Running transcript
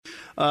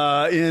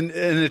in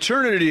an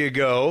eternity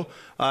ago,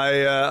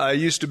 I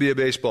used to be a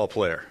baseball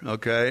player.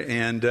 Okay,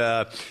 and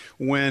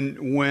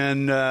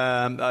when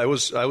I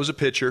was a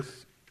pitcher.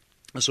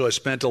 So I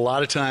spent a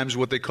lot of times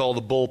what they call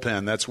the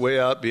bullpen. That's way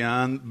out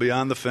beyond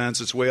the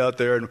fence. It's way out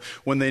there, and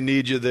when they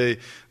need you, they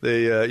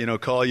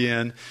call you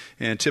in.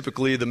 And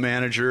typically, the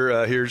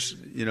manager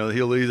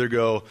he'll either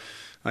go,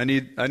 I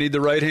need the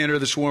right-hander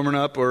that's warming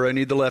up, or I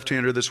need the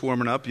left-hander that's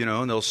warming up.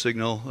 And they'll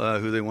signal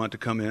who they want to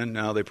come in.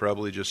 Now they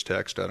probably just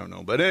text. I don't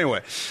know, but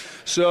anyway.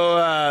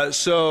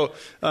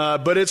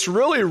 But it's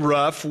really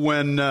rough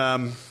when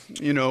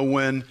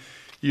when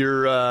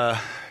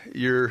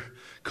you're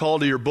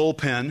called to your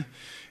bullpen.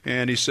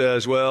 And he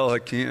says, well, I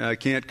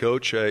can't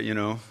coach,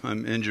 I'm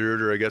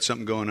injured, or I got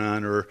something going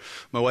on, or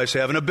my wife's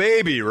having a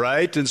baby,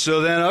 right? And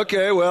so then,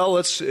 okay, well,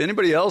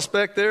 anybody else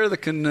back there that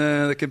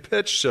can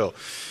pitch? So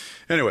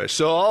anyway,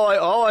 so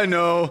all I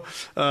know,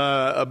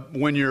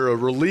 when you're a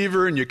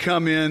reliever and you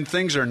come in,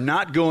 things are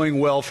not going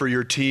well for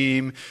your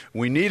team.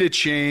 We need a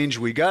change.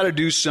 We got to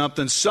do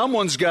something.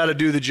 Someone's got to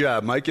do the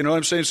job. Mike, you know what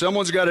I'm saying?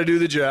 Someone's got to do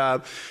the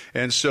job.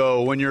 And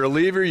so when you're a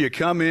reliever, you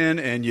come in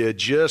and you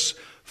just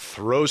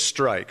throw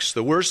strikes.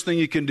 The worst thing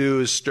you can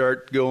do is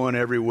start going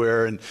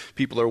everywhere and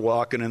people are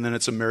walking, and then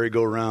it's a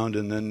merry-go-round,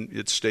 and then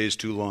it stays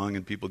too long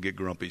and people get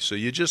grumpy. So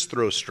you just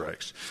throw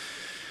strikes.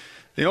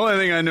 The only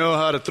thing I know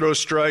how to throw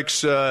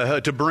strikes,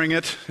 to bring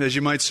it, as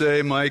you might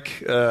say,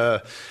 Mike,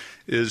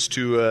 is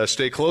to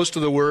stay close to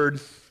the Word,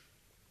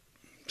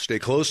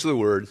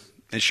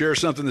 and share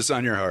something that's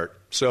on your heart.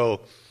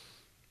 So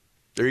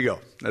there you go.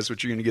 That's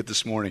what you're going to get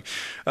this morning.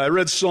 I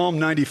read Psalm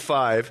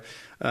 95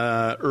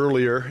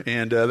 earlier,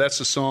 and that's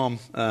the psalm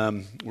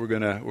we're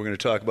gonna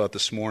talk about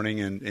this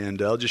morning,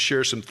 and I'll just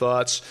share some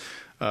thoughts,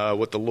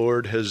 what the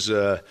Lord has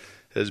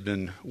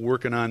been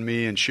working on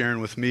me and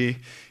sharing with me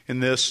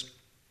in this.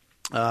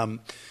 My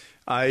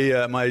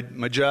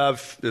job,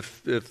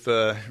 if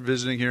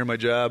visiting here, my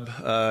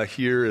job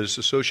here is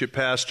associate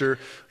pastor,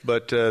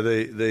 but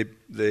they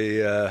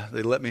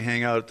let me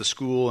hang out at the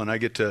school, and I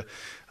get to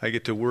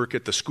work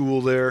at the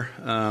school there,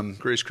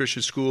 Grace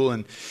Christian School,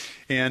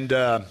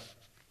 and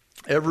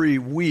every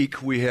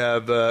week we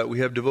have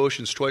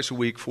devotions twice a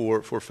week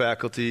for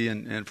faculty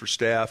and for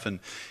staff,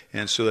 and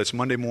so that's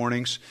Monday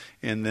mornings,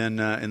 and then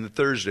and the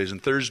Thursdays.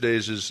 And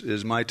Thursdays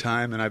is my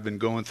time, and I've been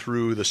going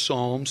through the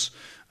Psalms,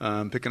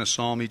 picking a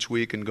psalm each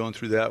week and going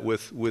through that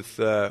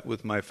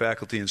with my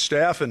faculty and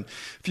staff. And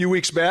a few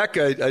weeks back,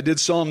 I did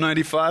Psalm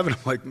 95, and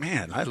I'm like,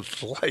 man, I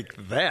like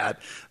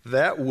that.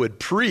 That would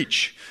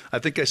preach. I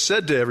think I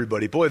said to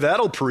everybody, boy,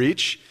 that'll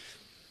preach.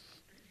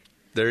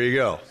 There you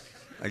go.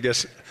 I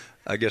guess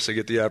I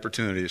get the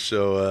opportunity.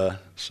 So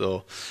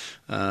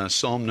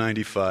Psalm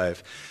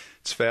 95.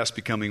 It's fast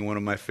becoming one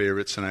of my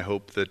favorites, and I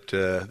hope that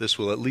this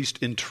will at least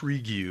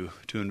intrigue you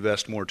to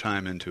invest more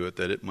time into it,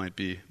 that it might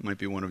be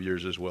one of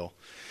yours as well.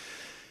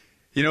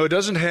 It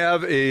doesn't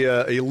have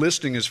a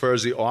listing as far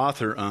as the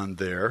author on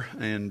there,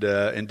 and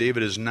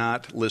David is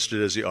not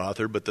listed as the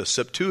author, but the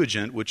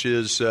Septuagint, which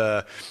is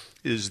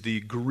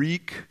the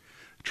Greek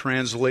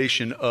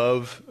translation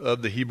of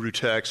the Hebrew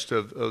text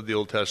of the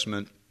Old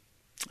Testament,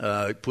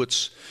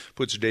 puts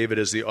David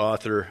as the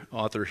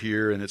author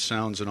here, and it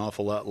sounds an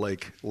awful lot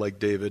like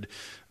David,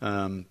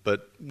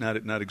 but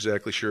not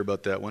exactly sure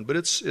about that one. But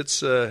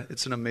it's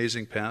an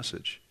amazing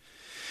passage,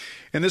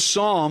 and this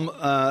psalm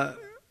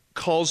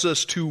calls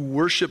us to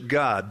worship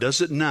God, does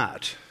it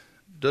not?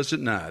 Does it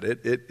not?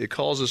 It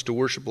calls us to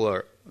worship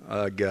our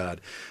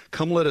God.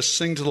 Come, let us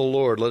sing to the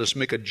Lord. Let us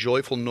make a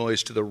joyful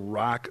noise to the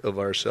rock of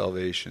our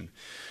salvation.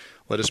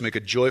 Let us make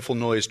a joyful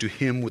noise to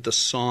him with the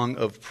song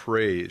of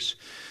praise.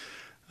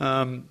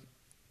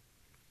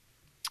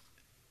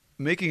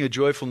 Making a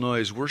joyful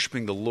noise,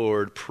 worshiping the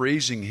Lord,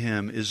 praising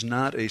him is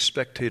not a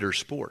spectator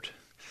sport.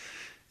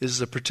 This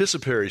is a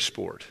participatory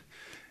sport.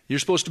 You're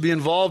supposed to be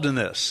involved in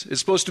this. It's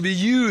supposed to be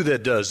you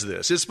that does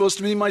this. It's supposed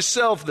to be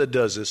myself that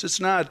does this.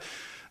 It's not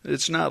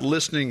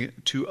listening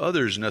to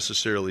others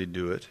necessarily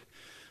do it.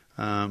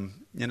 And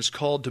it's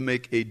called to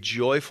make a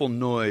joyful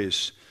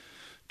noise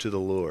to the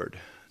Lord.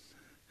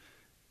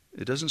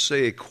 It doesn't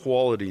say a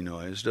quality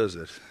noise, does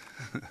it?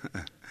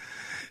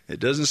 It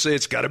doesn't say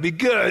it's got to be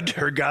good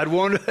or God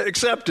won't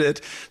accept it.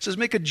 It says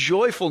make a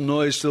joyful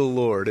noise to the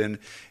Lord.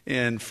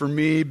 And for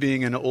me,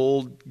 being an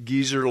old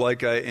geezer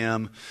like I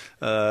am,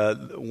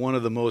 one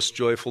of the most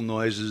joyful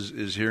noises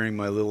is hearing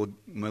my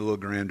little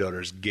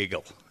granddaughters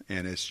giggle.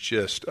 And it's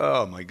just,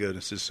 oh my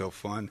goodness, it's so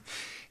fun.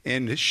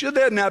 And should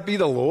that not be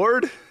the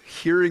Lord,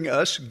 hearing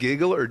us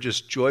giggle or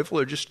just joyful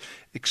or just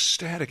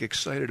ecstatic,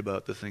 excited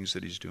about the things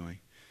that he's doing?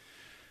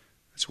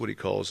 That's what he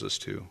calls us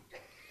to.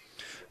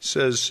 It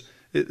says,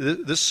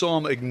 this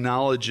psalm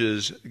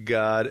acknowledges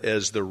God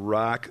as the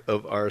rock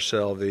of our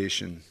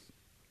salvation.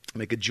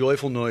 Make a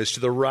joyful noise to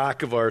the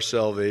rock of our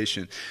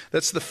salvation.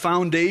 That's the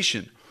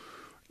foundation.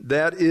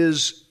 That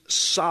is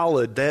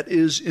solid. That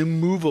is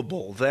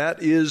immovable.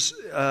 That is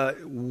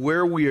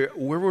where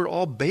we're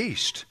all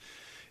based.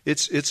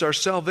 It's our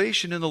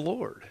salvation in the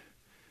Lord.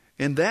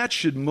 And that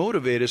should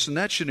motivate us, and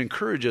that should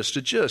encourage us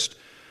to just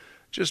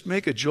just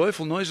make a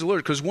joyful noise to the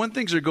Lord. Because when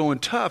things are going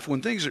tough,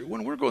 when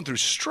we're going through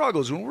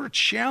struggles, when we're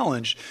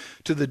challenged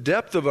to the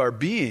depth of our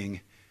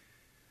being,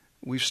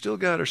 we've still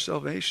got our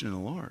salvation in the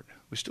Lord.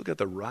 We still got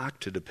the rock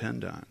to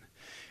depend on.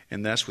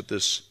 And that's what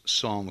this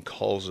psalm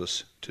calls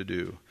us to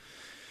do.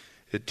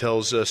 It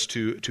tells us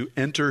to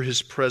enter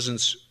his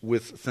presence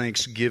with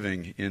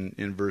thanksgiving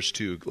in verse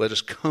 2. Let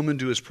us come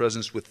into his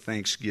presence with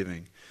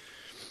thanksgiving.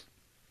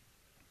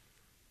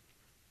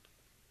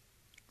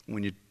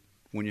 When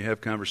you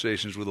have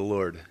conversations with the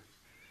Lord,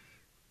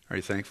 are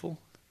you thankful?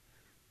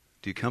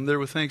 Do you come there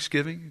with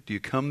thanksgiving? Do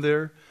you come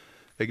there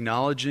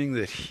acknowledging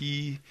that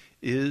he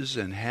is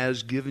and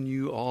has given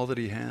you all that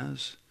he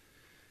has?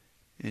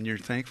 And you're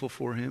thankful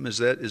for him? Is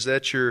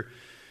that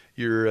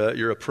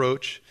your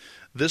approach?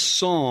 This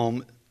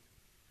psalm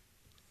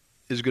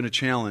is going to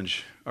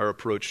challenge our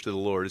approach to the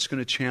Lord. It's going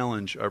to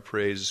challenge our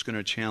praise. It's going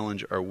to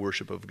challenge our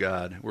worship of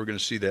God. We're going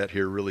to see that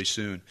here really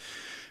soon.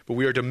 But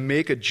we are to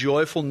make a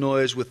joyful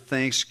noise with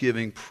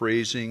thanksgiving,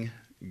 praising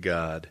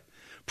God.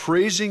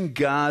 Praising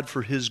God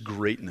for his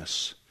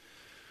greatness,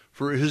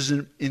 for his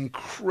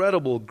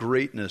incredible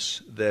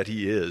greatness that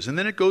he is. And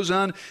then it goes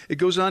on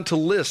to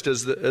list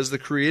as the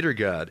creator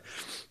God.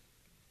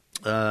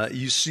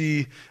 You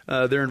see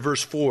there in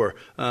verse 4,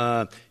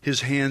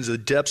 his hands, the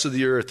depths of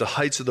the earth, the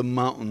heights of the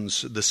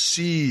mountains, the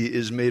sea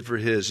is made for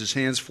his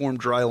hands formed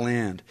dry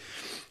land.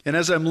 And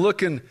as I'm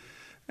looking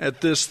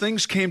at this,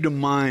 things came to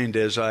mind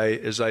as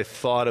I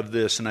thought of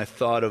this, and I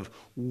thought of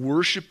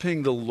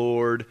worshiping the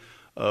Lord,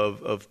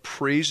 of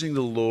praising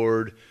the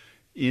Lord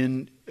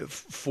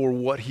for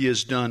what he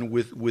has done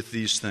with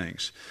these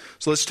things.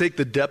 So let's take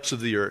the depths of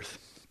the earth.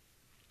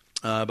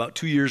 About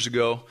 2 years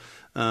ago,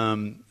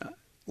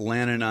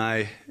 Lana and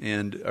I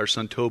and our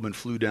son Tobin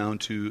flew down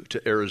to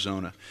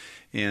Arizona,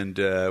 and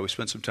we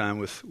spent some time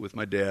with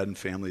my dad and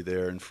family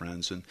there and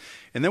friends, and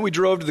then we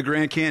drove to the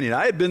Grand Canyon.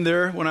 I had been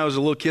there when I was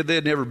a little kid. They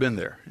had never been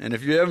there, and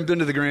if you haven't been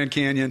to the Grand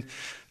Canyon,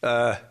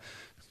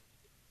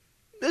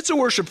 it's a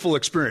worshipful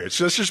experience.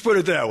 Let's just put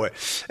it that way.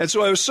 And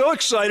so I was so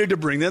excited to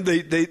bring them.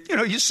 They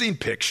you've seen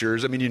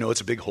pictures. I mean,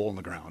 it's a big hole in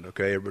the ground.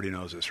 Okay, everybody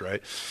knows this,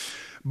 right?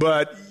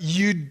 But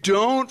you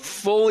don't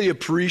fully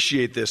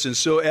appreciate this. And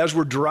so as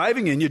we're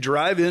driving in, you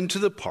drive into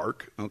the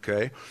park,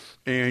 okay,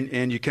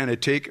 and you kind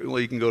of you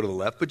can go to the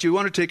left, but you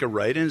want to take a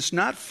right, and it's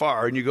not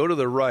far, and you go to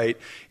the right,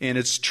 and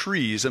it's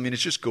trees. I mean,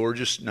 it's just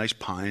gorgeous, nice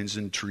pines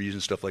and trees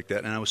and stuff like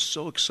that. And I was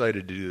so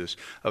excited to do this.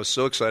 I was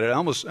so excited. I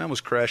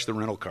almost crashed the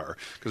rental car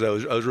because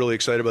I was really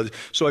excited about it.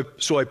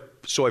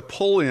 So I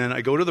pull in, I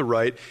go to the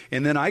right,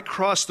 and then I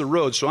cross the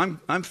road. So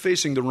I'm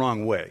facing the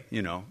wrong way,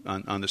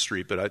 on the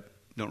street, but I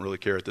don't really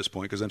care at this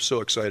point because I'm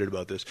so excited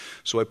about this.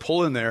 So I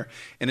pull in there,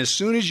 and as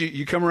soon as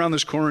you come around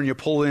this corner and you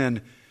pull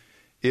in,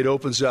 it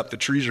opens up. The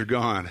trees are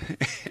gone.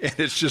 And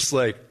it's just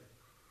like,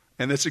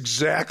 and that's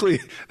exactly,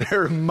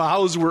 their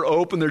mouths were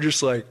open. They're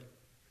just like,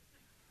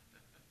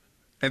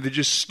 and they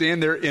just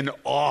stand there in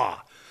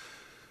awe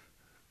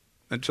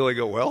until I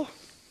go, well,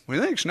 what do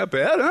you think? It's not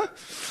bad, huh?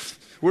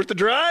 Worth the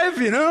drive,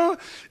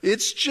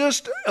 It's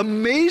just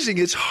amazing.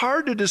 It's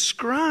hard to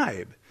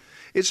describe.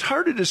 It's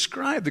hard to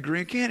describe the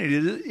Grand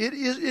Canyon.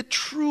 It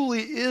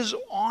truly is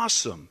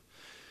awesome.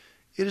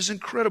 It is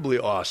incredibly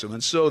awesome.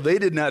 And so they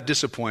did not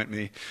disappoint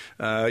me.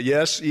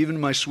 Yes,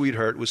 even my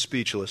sweetheart was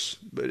speechless,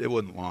 but it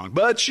wasn't long.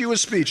 But she was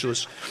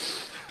speechless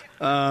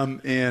and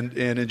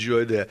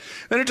enjoyed that.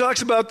 Then it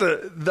talks about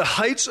the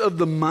heights of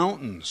the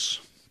mountains.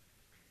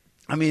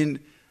 I mean,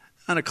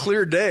 on a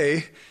clear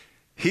day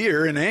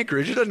here in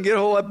Anchorage, it doesn't get a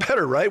whole lot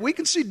better, right? We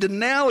can see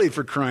Denali,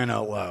 for crying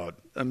out loud.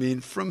 I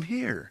mean, from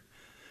here.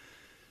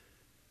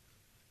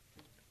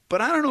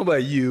 But I don't know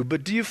about you,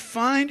 but do you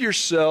find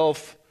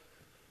yourself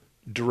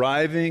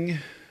driving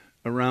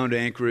around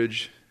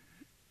Anchorage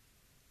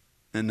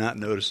and not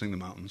noticing the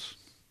mountains?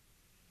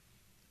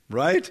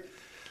 Right?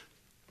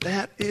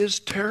 That is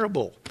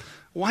terrible.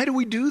 Why do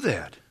we do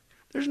that?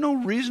 There's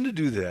no reason to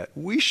do that.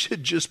 We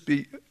should just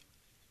be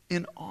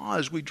in awe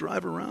as we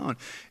drive around.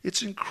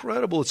 It's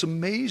incredible. It's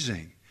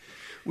amazing.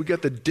 We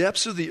got the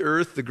depths of the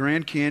earth, the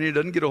Grand Canyon. It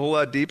doesn't get a whole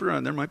lot deeper.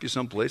 There might be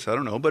some place, I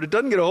don't know, but it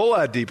doesn't get a whole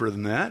lot deeper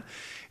than that.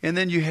 And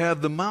then you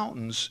have the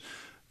mountains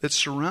that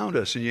surround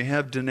us, and you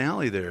have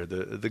Denali there,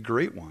 the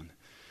great one.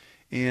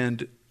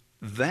 And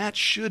that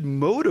should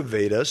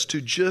motivate us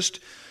to just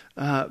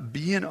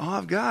be in awe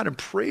of God and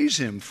praise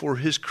him for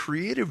his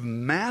creative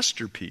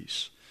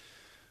masterpiece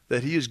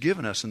that he has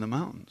given us in the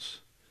mountains.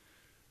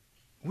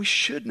 We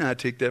should not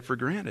take that for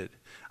granted.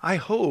 I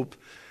hope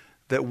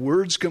that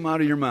words come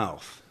out of your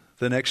mouth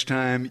the next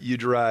time you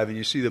drive and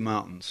you see the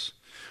mountains.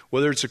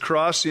 Whether it's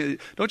across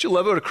don't you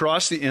love it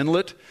across the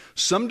inlet?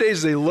 Some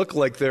days they look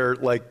like they're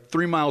like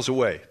 3 miles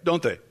away,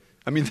 don't they?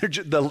 I mean,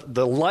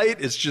 the light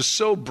is just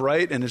so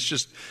bright, and it's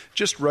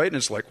just right, and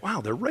it's like,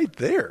 wow, they're right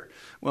there.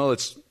 Well,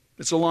 it's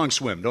a long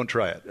swim. Don't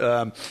try it.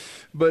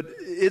 But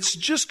it's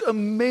just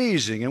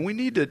amazing, and we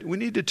need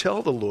to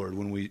tell the Lord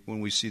when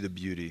we see the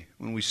beauty,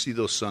 when we see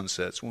those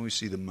sunsets, when we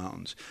see the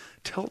mountains.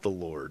 Tell the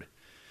Lord.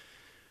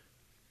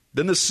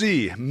 Then the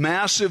sea,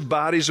 massive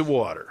bodies of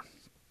water.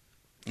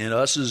 And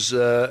us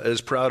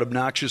as proud,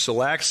 obnoxious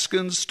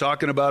Alaskans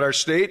talking about our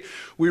state,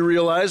 we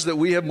realize that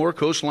we have more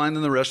coastline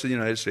than the rest of the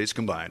United States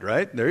combined,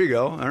 right? There you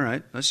go. All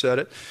right, I said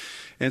it.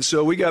 And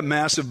so we got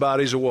massive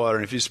bodies of water.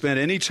 And if you spend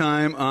any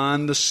time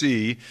on the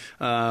sea,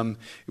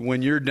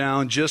 when you're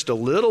down just a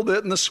little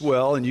bit in the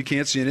swell and you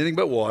can't see anything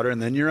but water,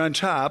 and then you're on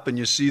top and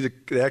you see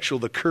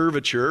the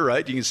curvature,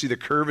 right? You can see the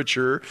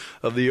curvature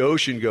of the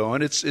ocean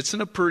going. It's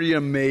a pretty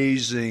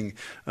amazing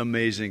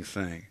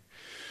thing.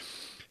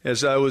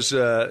 As I was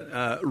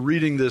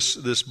reading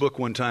this book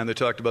one time, they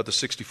talked about the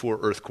 64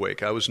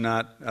 earthquake. I was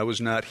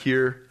not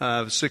here,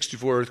 the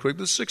 64 earthquake,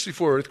 but the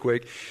 64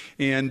 earthquake,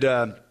 and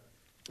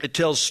it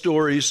tells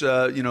stories,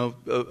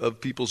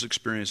 of people's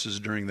experiences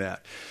during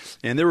that.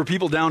 And there were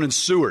people down in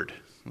Seward,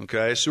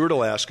 Seward,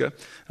 Alaska,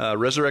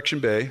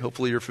 Resurrection Bay.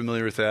 Hopefully you're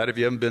familiar with that. If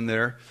you haven't been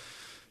there,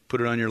 put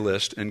it on your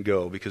list and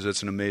go, because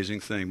it's an amazing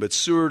thing. But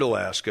Seward,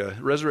 Alaska,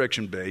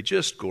 Resurrection Bay,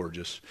 just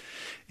gorgeous.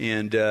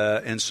 And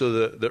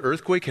so the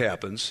earthquake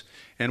happens.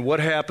 And what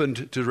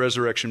happened to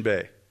Resurrection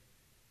Bay?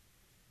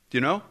 Do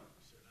you know?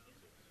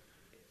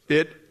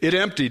 It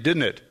emptied,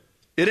 didn't it?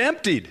 It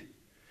emptied.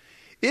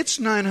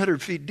 It's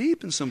 900 feet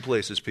deep in some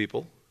places,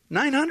 people.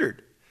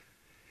 900.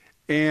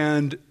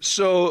 And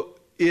so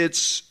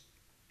it's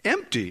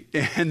empty.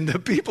 And the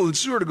people in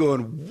Seward are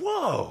going,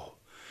 whoa,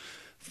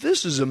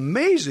 this is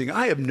amazing.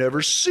 I have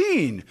never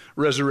seen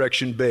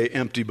Resurrection Bay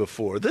empty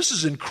before. This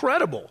is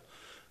incredible.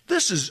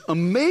 This is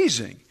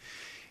amazing.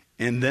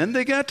 And then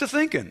they got to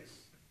thinking,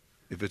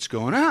 if it's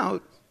going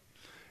out,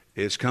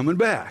 it's coming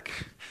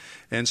back.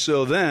 And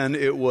so then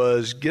it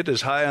was get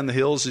as high on the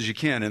hills as you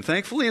can. And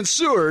thankfully in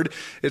Seward,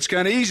 it's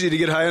kind of easy to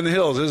get high on the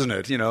hills, isn't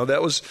it?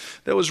 That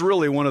was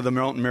really one of the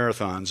mountain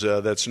marathons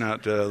that's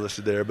not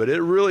listed there. But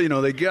it really,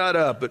 they got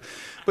up.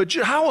 But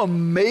how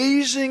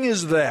amazing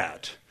is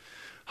that?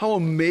 How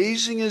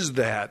amazing is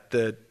that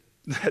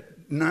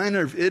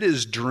 900, it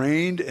is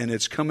drained and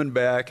it's coming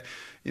back.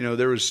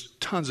 There was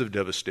tons of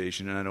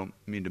devastation, and I don't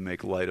mean to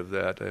make light of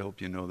that. I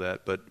hope you know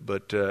that.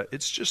 But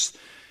it's just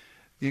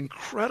the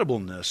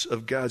incredibleness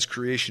of God's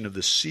creation of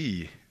the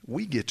sea.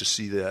 We get to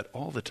see that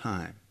all the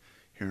time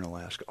here in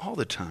Alaska, all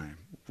the time.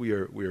 We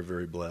are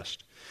very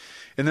blessed.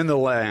 And then the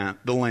land,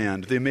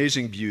 the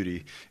amazing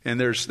beauty. And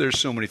there's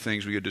so many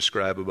things we could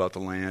describe about the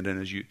land,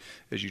 and as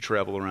you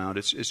travel around,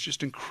 it's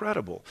just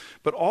incredible.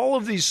 But all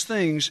of these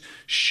things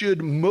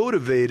should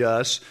motivate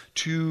us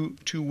to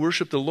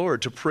worship the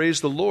Lord, to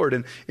praise the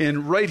Lord.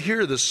 And right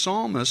here, the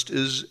psalmist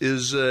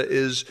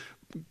is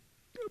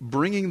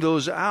bringing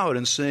those out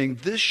and saying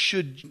this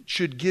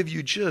should give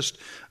you just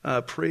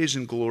praise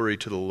and glory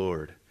to the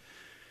Lord.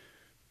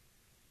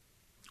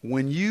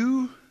 When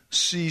you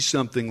see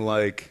something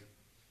like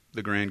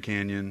the Grand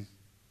Canyon,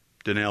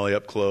 Denali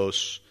up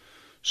close,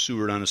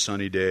 Seward on a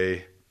sunny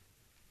day,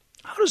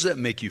 how does that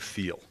make you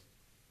feel?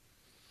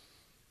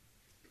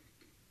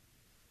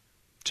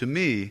 To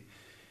me, it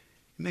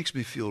makes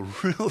me feel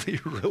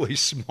really, really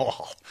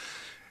small.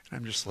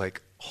 I'm just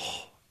like,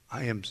 oh,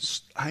 I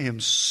am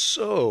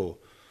so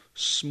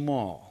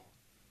small,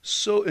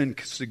 so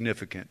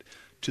insignificant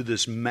to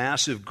this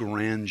massive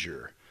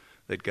grandeur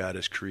that God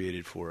has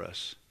created for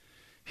us.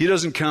 He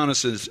doesn't count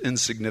us as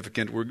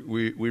insignificant.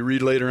 We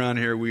read later on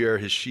here, we are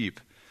his sheep,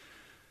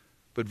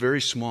 but very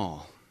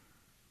small.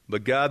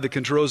 But God that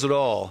controls it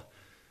all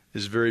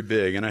is very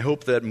big, and I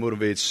hope that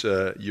motivates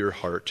your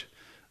heart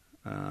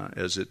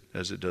as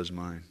it does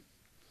mine.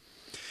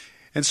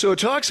 And so it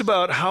talks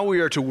about how we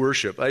are to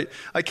worship.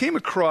 I came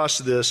across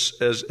this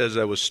as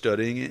I was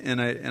studying,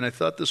 and I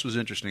thought this was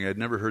interesting. I'd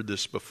never heard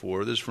this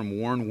before. This is from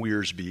Warren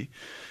Wiersbe,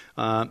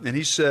 and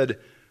he said,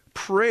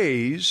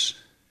 praise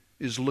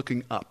is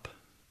looking up.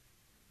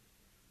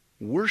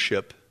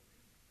 Worship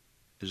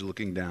is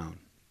looking down.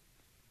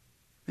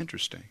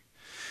 Interesting.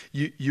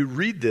 You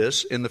read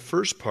this, in the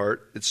first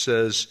part,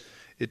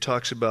 it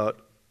talks about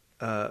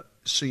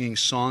singing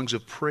songs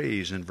of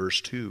praise in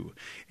verse 2.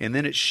 And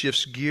then it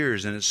shifts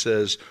gears and it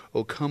says,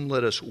 oh, come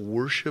let us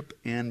worship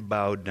and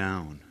bow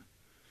down.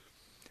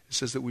 It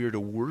says that we are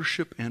to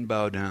worship and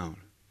bow down.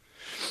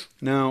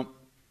 Now,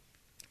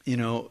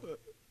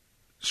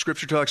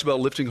 Scripture talks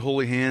about lifting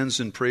holy hands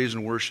in praise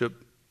and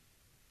worship.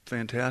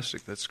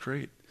 Fantastic. That's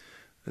great.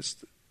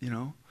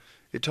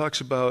 It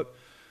talks about,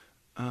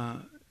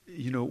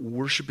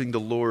 worshiping the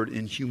Lord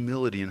in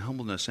humility and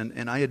humbleness.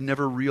 And I had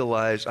never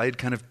realized, I had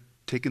kind of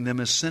taken them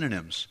as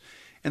synonyms.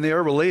 And they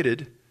are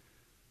related,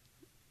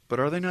 but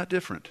are they not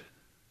different?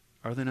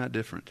 Are they not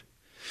different?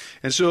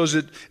 And so as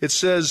it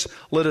says,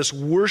 let us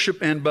worship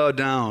and bow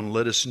down.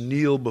 Let us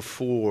kneel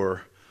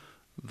before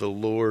the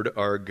Lord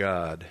our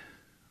God.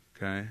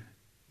 Okay?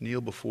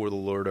 Kneel before the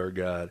Lord our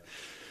God.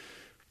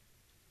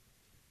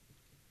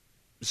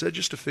 Is that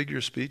just a figure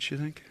of speech, you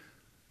think?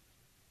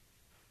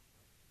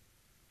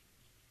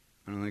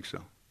 I don't think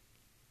so.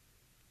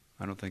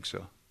 I don't think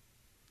so.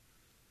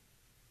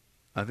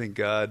 I think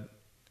God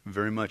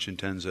very much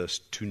intends us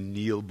to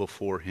kneel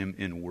before him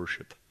in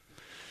worship.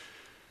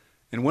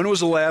 And when was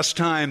the last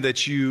time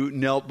that you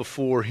knelt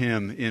before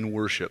him in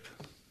worship?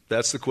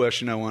 That's the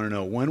question I want to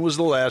know. When was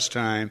the last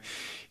time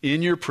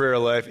in your prayer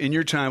life, in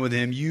your time with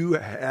him, you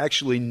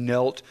actually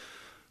knelt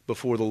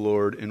before the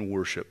Lord in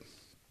worship?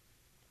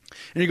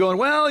 And you're going,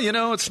 well,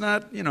 it's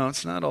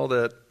not all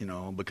that,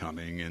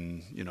 becoming,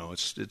 and,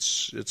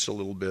 it's a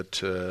little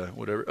bit,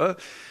 whatever.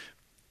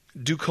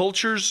 Do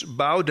cultures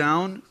bow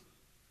down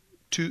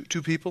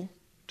to people?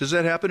 Does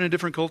that happen in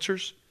different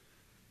cultures?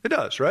 It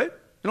does, right?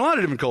 In a lot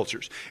of different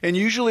cultures. And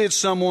usually it's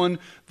someone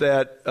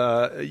that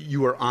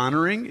you are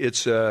honoring.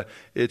 It's a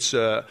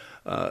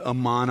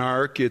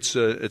monarch. It's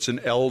an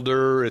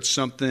elder. It's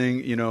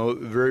something,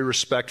 very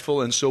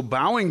respectful. And so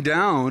bowing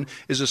down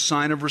is a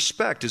sign of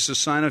respect. It's a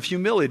sign of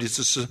humility.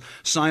 It's a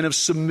sign of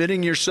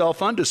submitting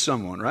yourself unto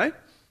someone, right?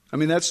 I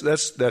mean, that's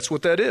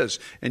what that is.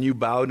 And you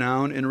bow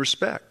down in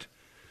respect.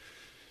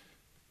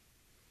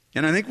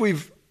 And I think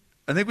we've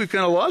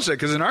kind of lost that,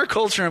 because in our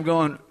culture I'm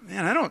going,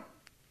 man, I don't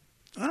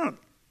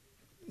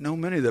know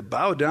many that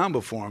bow down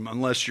before him,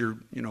 unless you're,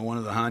 one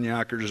of the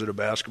Hanyackers at a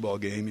basketball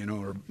game,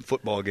 or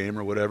football game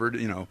or whatever,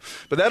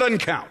 But that doesn't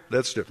count.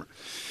 That's different.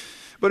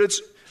 But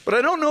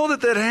I don't know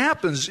that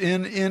happens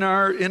in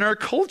our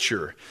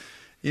culture.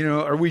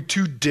 Are we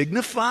too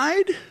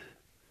dignified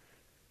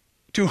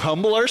to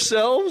humble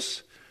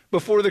ourselves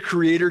before the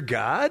Creator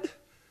God?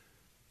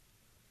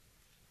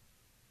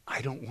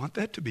 I don't want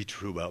that to be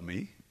true about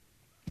me.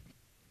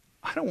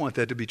 I don't want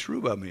that to be true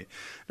about me.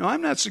 Now,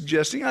 I'm not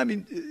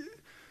suggesting,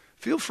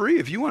 feel free.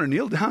 If you want to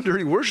kneel down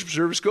during worship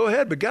service, go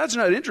ahead. But God's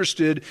not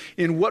interested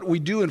in what we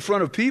do in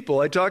front of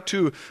people. I talked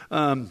to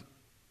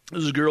there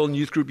was a girl in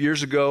youth group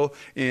years ago,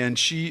 and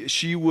she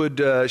would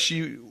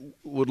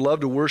love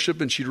to worship,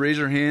 and she'd raise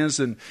her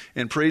hands and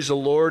praise the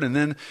Lord. And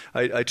then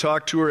I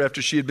talked to her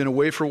after she had been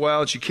away for a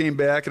while, and she came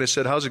back, and I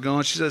said, "How's it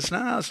going?" She said, "It's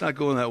not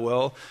going that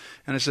well."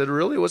 And I said,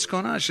 "Really? What's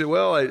going on?" She said,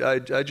 "Well, I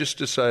just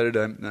decided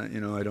I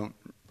don't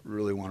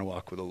really want to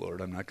walk with the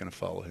Lord. I'm not going to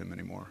follow him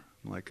anymore."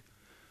 I'm like,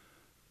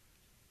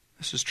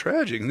 this is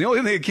tragic. And the only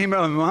thing that came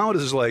out of my mouth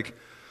is like,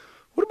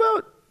 what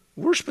about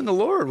worshiping the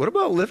Lord? What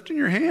about lifting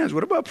your hands?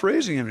 What about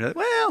praising him? Like,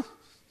 well,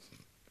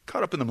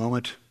 caught up in the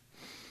moment.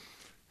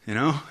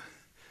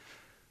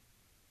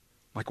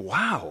 Like,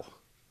 wow.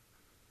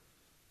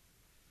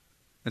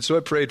 And so I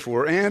prayed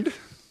for her, and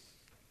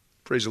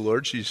praise the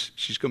Lord,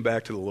 she's come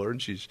back to the Lord,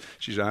 and she's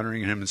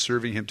honoring him and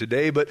serving him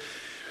today. But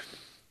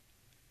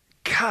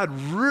God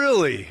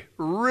really,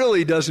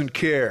 really doesn't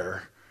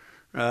care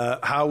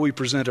how we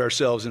present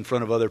ourselves in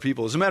front of other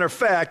people. As a matter of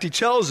fact, he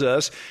tells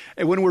us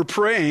when we're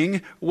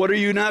praying, what are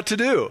you not to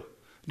do?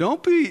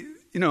 Don't be,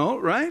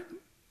 right?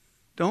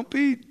 Don't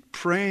be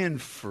praying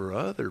for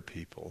other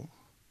people.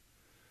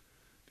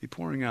 Be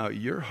pouring out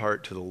your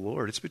heart to the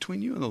Lord. It's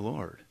between you and the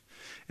Lord.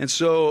 And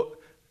so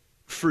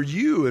for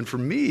you and for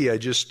me, I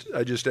just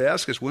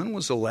ask us, when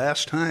was the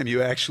last time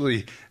you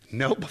actually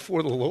knelt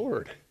before the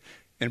Lord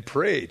and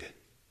prayed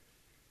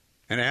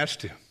and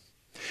asked him?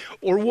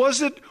 Or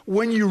was it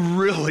when you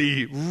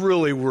really,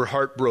 really were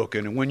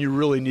heartbroken, and when you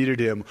really needed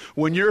him,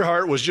 when your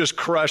heart was just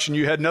crushed and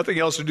you had nothing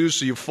else to do,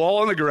 so you fall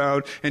on the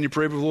ground and you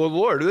pray before the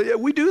Lord?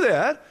 We do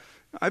that.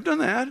 I've done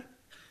that.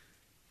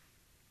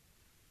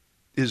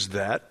 Is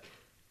that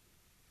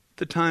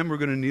the time we're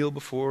going to kneel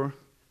before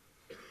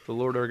the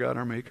Lord our God,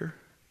 our Maker?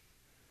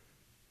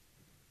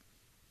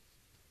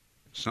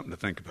 Something to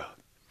think about.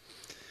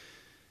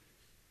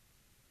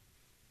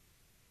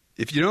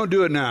 If you don't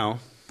do it now,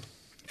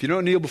 if you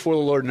don't kneel before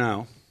the Lord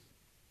now,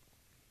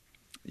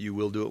 you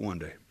will do it one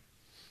day.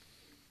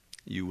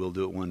 You will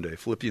do it one day.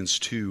 Philippians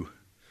 2,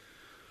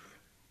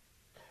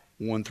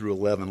 1 through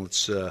 11.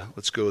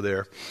 Let's go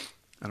there.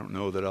 I don't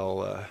know that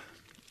I'll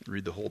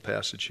read the whole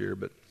passage here,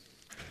 but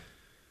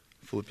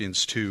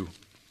Philippians 2.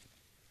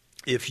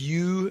 If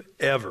you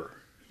ever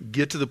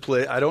get to the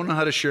place, I don't know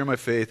how to share my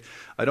faith.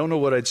 I don't know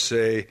what I'd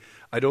say.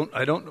 I don't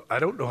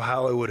know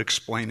how I would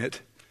explain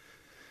it.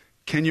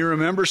 Can you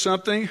remember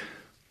something?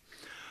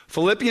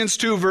 Philippians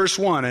 2, verse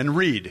 1, and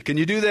read. Can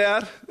you do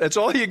that? That's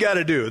all you got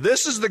to do.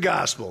 This is the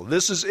gospel.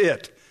 This is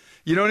it.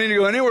 You don't need to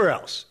go anywhere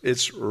else.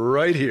 It's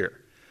right here.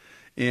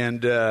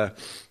 And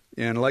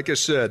like I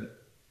said,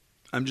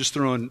 I'm just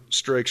throwing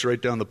strikes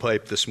right down the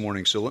pipe this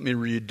morning. So let me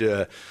read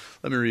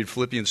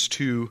Philippians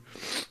 2,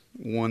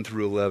 1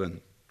 through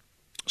 11.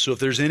 So if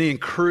there's any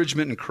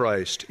encouragement in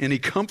Christ, any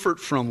comfort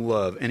from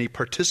love, any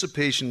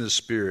participation in the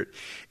Spirit,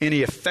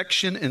 any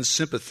affection and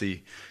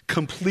sympathy,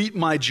 complete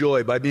my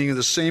joy by being of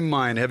the same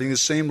mind, having the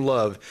same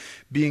love,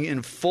 being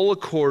in full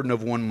accord and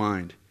of one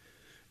mind.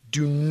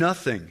 Do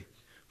nothing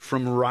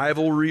from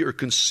rivalry or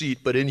conceit,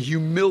 but in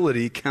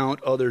humility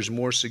count others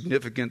more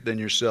significant than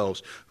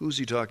yourselves. Who's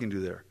he talking to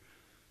there?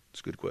 It's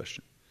a good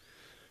question.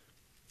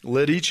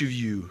 Let each of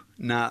you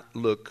not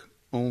look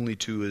only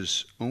to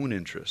his own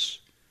interests,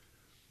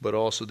 but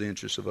also the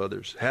interests of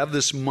others. Have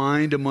this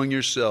mind among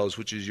yourselves,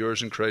 which is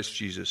yours in Christ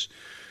Jesus,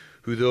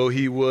 who though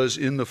he was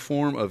in the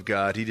form of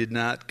God, he did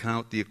not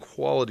count the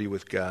equality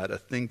with God a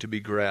thing to be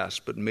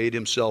grasped, but made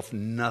himself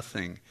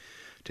nothing,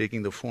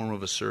 taking the form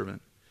of a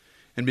servant,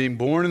 And being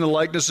born in the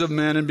likeness of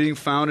men and being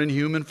found in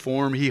human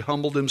form, he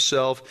humbled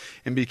himself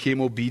and became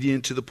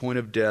obedient to the point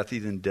of death,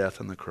 even death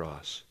on the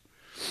cross.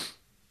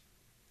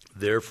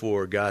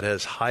 Therefore, God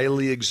has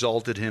highly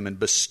exalted him and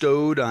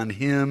bestowed on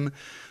him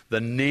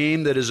the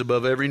name that is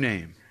above every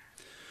name,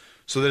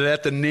 so that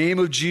at the name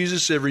of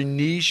Jesus every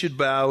knee should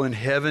bow in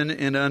heaven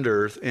and on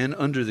earth and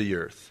under the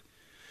earth.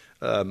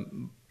 By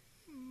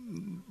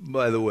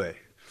the way,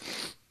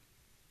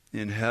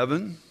 in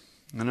heaven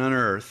and on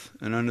earth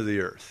and under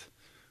the earth,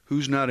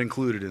 who's not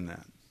included in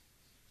that?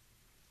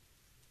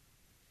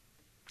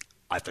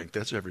 I think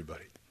that's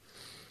everybody.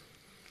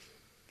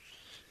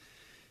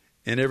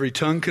 And every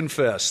tongue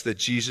confess that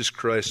Jesus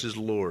Christ is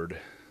Lord,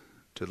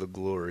 to the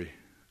glory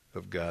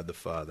of God the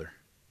Father.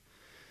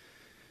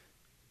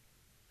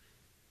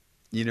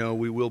 You know,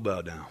 we will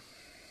bow down.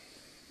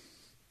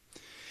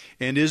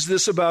 And is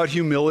this about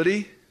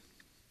humility?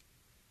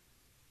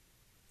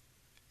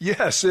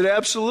 Yes, it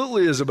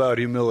absolutely is about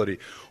humility.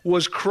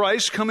 Was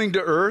Christ coming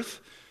to earth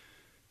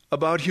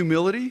about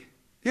humility?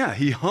 Yeah,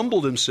 he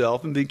humbled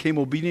himself and became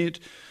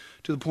obedient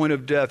to the point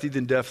of death,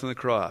 even death on the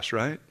cross,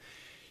 right?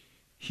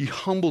 He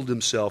humbled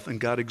himself and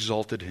God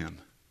exalted him.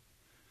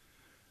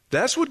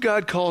 That's what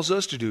God calls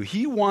us to do.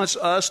 He wants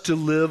us to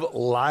live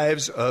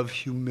lives of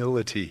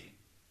humility.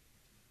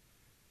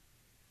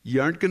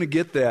 You aren't going to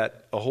get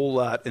that a whole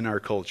lot in our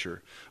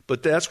culture.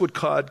 But that's what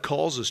God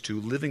calls us to,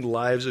 living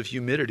lives of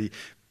humility.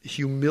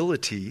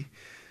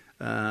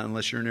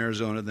 Unless you're in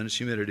Arizona, then it's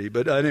humidity.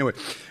 But anyway,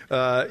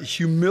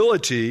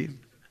 humility,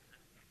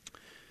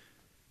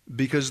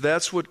 because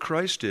that's what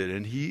Christ did,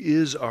 and he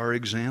is our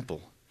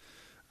example.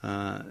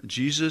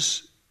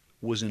 Jesus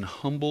was in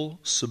humble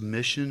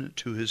submission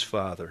to his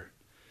Father,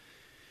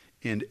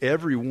 and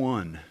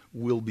everyone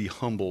will be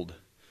humbled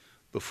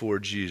before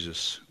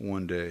Jesus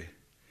one day.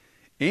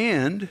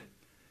 And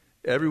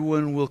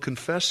everyone will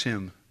confess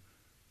him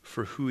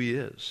for who he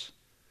is.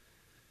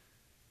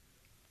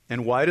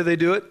 And why do they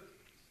do it?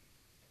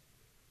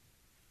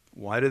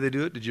 Why do they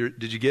do it? Did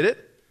you get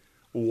it?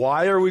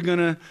 Why are we going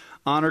to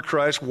honor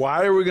Christ?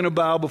 Why are we going to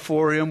bow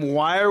before him?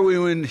 Why are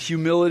we in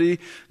humility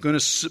going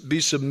to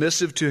be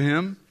submissive to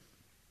him?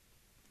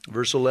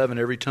 Verse 11,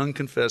 every tongue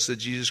confess that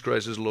Jesus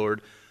Christ is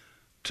Lord,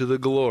 to the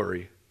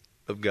glory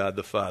of God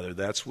the Father.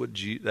 That's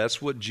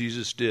what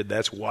Jesus did.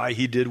 That's why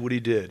he did what he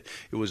did.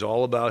 It was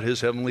all about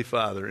his heavenly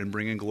Father and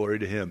bringing glory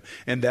to him.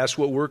 And that's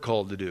what we're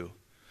called to do,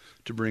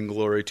 to bring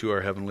glory to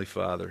our heavenly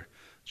Father,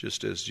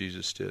 just as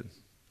Jesus did.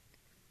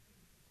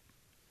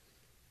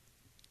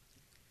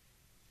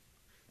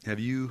 Have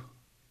you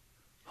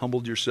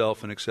humbled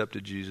yourself and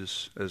accepted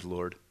Jesus as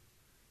Lord?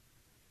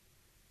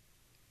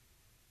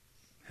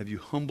 Have you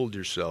humbled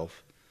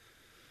yourself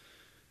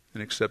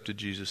and accepted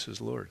Jesus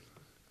as Lord?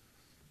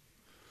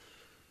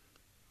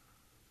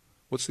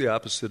 What's the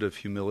opposite of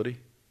humility?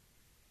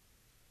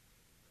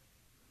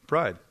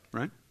 Pride,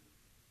 right?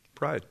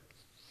 Pride.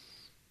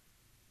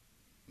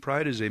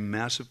 Pride is a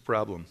massive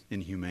problem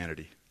in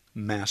humanity.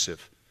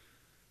 Massive.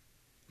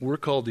 We're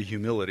called to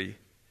humility.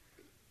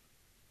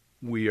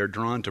 We are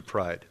drawn to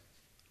pride.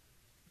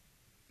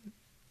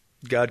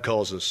 God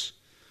calls us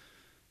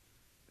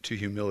to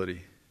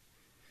humility.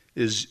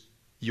 Is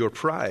your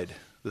pride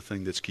the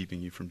thing that's keeping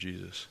you from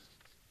Jesus?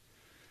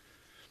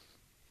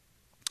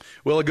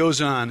 Well, it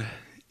goes on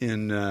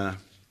in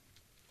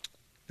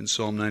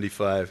Psalm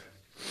 95,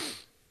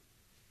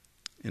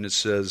 and it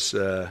says,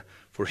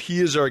 for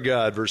he is our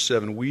God, verse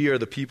 7, we are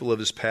the people of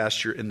his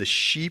pasture and the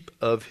sheep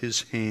of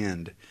his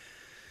hand.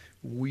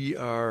 We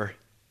are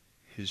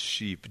his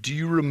sheep. Do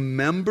you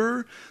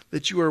remember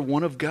that you are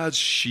one of God's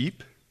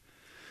sheep?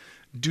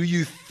 Do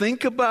you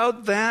think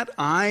about that?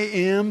 I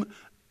am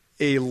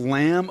a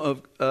lamb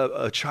of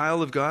a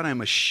child of God. I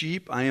am a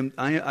sheep.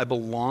 I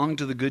belong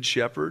to the Good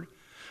Shepherd.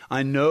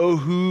 I know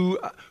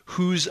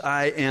whose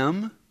I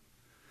am.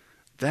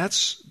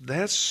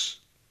 That's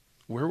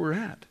where we're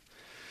at.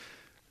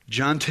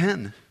 John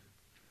 10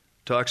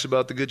 talks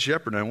about the Good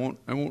Shepherd. I won't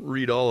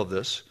read all of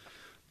this,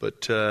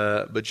 but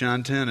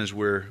John 10 is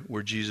where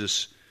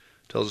Jesus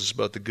tells us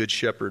about the Good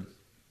Shepherd.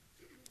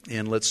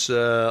 And let's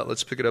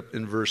pick it up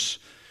in verse.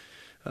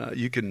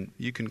 You can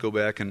go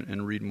back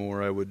and read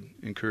more. I would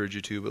encourage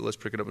you to, but let's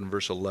pick it up in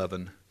verse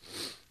 11.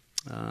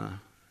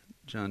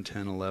 John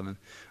 10:11.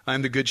 I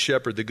am the good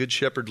shepherd. The good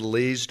shepherd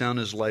lays down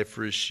his life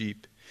for his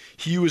sheep.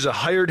 He who is a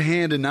hired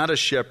hand and not a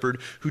shepherd,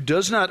 who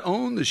does not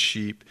own the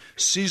sheep,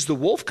 sees the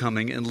wolf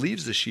coming and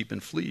leaves the sheep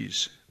and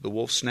flees. The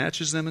wolf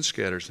snatches them and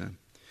scatters them.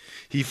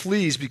 He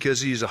flees because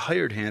he is a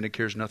hired hand and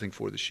cares nothing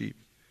for the sheep.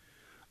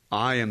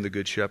 I am the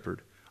good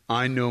shepherd.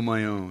 I know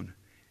my own,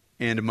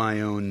 and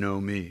my own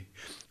know me.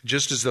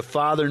 Just as the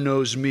Father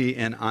knows me,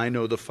 and I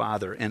know the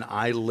Father, and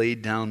I lay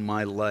down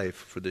my life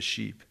for the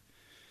sheep.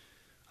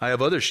 I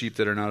have other sheep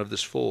that are not of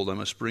this fold. I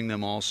must bring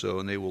them also,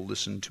 and they will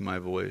listen to my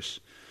voice.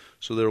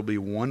 So there will be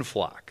one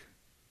flock,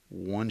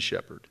 one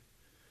shepherd.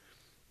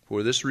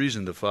 For this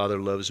reason the Father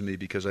loves me,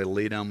 because I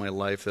lay down my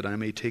life that I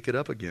may take it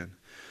up again.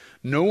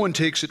 No one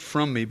takes it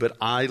from me, but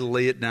I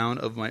lay it down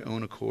of my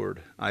own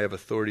accord. I have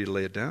authority to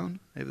lay it down.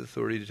 I have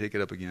authority to take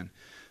it up again.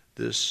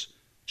 This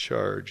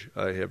charge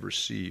I have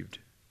received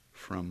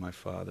from my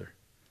Father.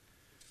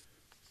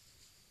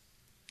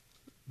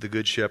 The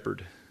Good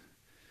Shepherd.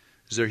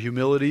 Is there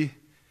humility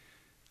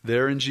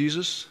there in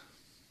Jesus?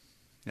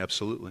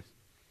 Absolutely.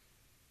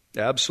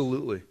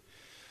 Absolutely.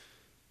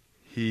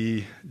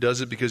 He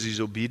does it because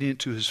he's obedient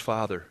to his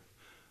Father.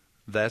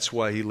 That's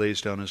why he lays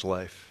down his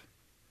life.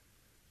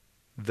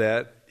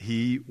 That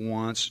he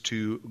wants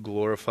to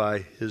glorify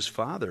his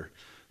Father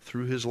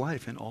through his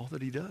life and all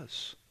that he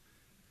does.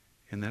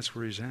 And that's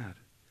where he's at.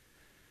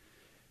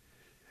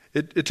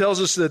 It tells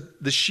us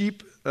that the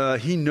sheep,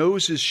 he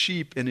knows his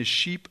sheep and his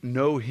sheep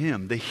know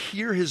him. They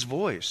hear his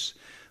voice.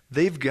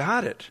 They've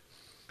got it.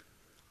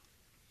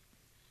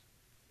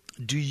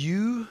 Do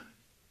you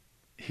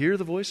hear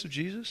the voice of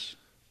Jesus?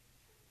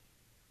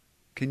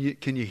 Can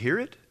you hear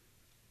it?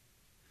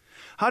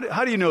 How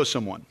do you know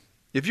someone?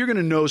 If you're going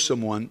to know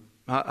someone,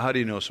 how do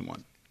you know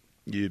someone?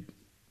 You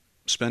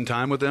spend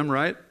time with them,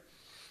 right?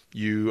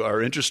 You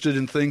are interested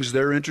in things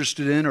they're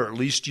interested in, or at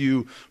least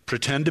you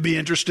pretend to be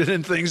interested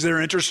in things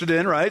they're interested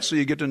in, right? So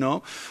you get to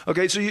know.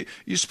 Okay, so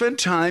you spend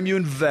time, you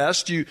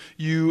invest, you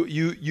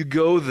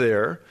go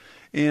there,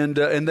 and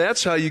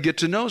that's how you get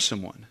to know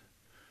someone.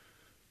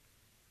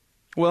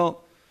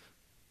 Well,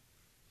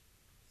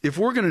 if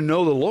we're going to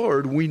know the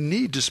Lord, we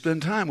need to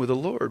spend time with the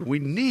Lord. We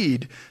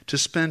need to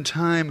spend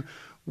time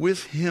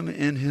with him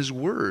and his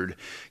word.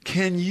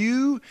 Can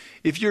you,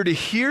 if you're to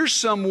hear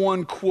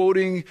someone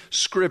quoting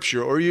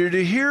scripture, or you're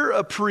to hear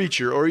a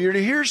preacher, or you're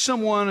to hear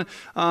someone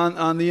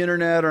on the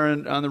internet or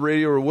on the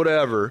radio or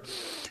whatever,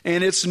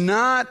 and it's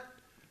not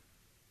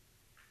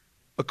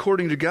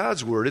according to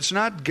God's word, it's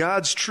not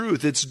God's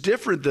truth, it's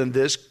different than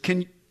this,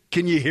 can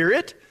you hear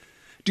it?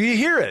 Do you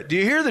hear it? Do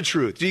you hear the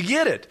truth? Do you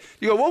get it?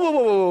 You go,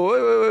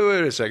 whoa,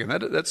 wait a second. I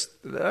don't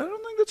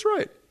think that's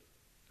right.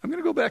 I'm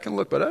going to go back and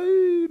look, but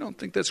I don't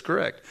think that's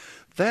correct.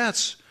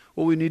 That's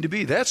what we need to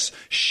be. That's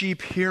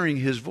sheep hearing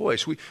his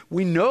voice.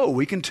 We know,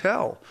 we can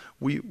tell.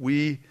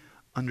 We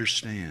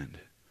understand.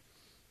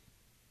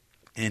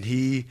 And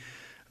he,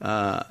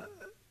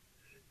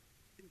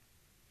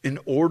 in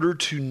order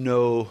to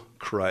know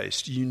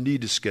Christ, you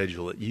need to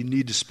schedule it. You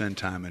need to spend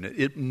time in it.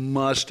 It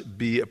must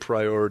be a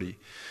priority.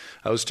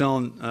 I was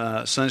telling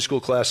Sunday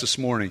school class this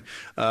morning,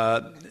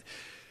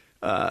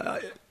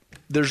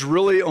 there's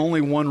really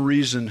only one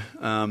reason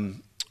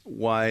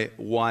why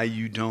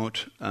we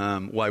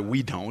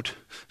don't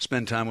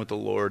spend time with the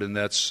Lord, and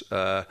that's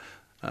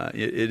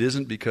it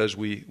isn't because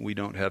we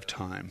don't have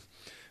time.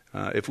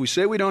 If we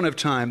say we don't have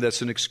time,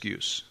 that's an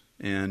excuse.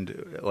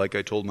 And like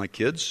I told my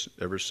kids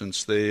ever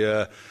since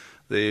they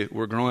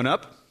were growing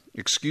up,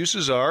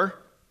 excuses are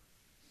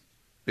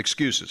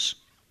excuses.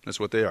 That's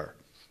what they are.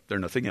 They're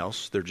nothing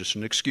else. They're just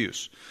an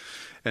excuse.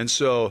 And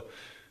so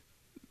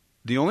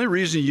the only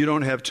reason you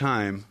don't have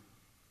time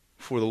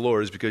for the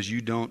Lord is because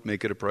you don't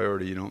make it a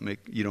priority. You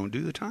don't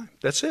do the time.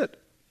 That's it.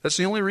 That's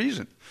the only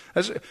reason.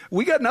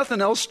 We got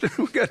nothing else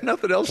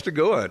to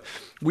go on.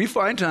 We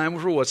find time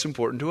for what's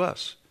important to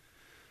us.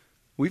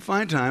 We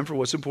find time for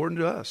what's important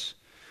to us.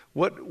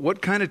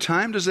 What kind of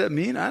time does that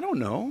mean? I don't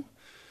know.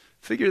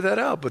 Figure that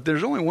out. But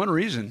there's only one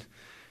reason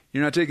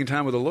you're not taking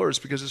time with the Lord. It's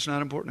because it's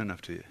not important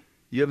enough to you.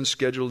 You haven't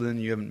scheduled it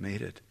and you haven't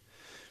made it.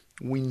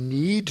 We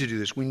need to do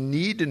this. We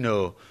need to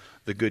know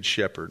the Good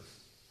Shepherd.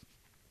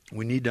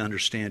 We need to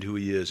understand who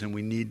he is, and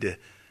we need to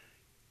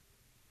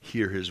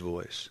hear his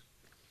voice.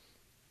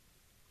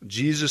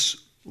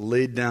 Jesus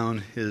laid down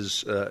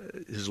his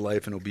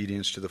life in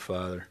obedience to the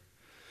Father.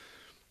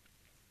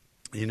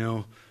 You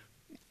know,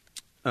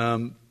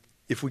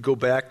 if we go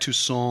back to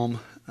Psalm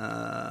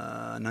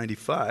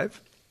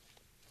 95,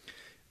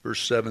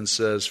 verse 7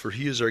 says, "For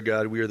he is our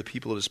God, we are the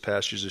people of his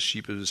pastures, the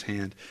sheep of his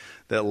hand."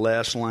 That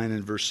last line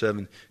in verse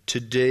 7,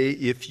 "Today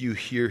if you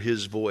hear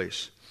his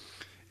voice."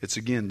 It's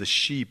again the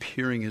sheep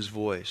hearing his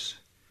voice.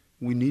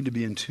 We need to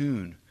be in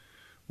tune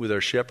with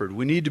our shepherd.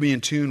 We need to be in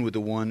tune with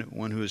the one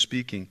who is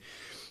speaking.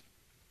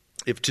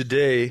 If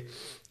today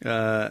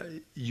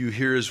you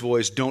hear his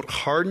voice, don't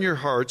harden your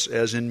hearts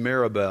as in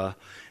Meribah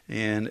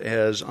and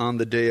as on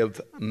the day of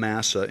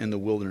Massah in the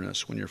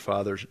wilderness when your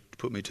father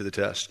put me to the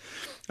test.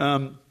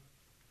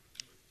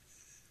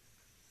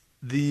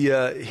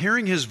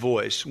 Hearing his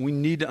voice, we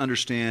need to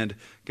understand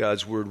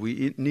God's word.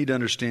 We need to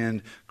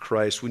understand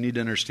Christ. We need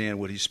to understand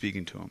what he's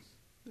speaking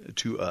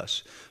to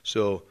us.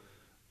 So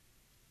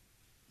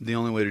the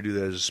only way to do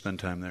that is to spend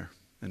time there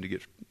and to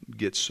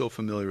get so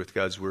familiar with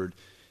God's word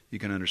you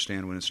can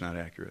understand when it's not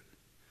accurate.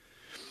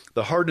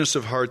 The hardness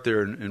of heart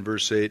there in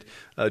verse 8,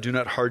 do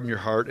not harden your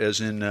heart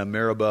as in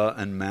Meribah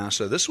and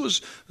Massah. This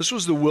was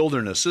the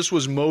wilderness. This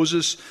was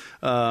Moses,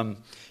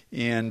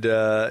 and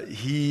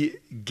he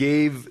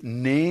gave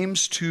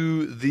names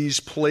to these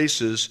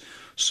places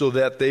so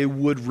that they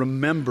would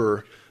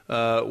remember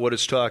what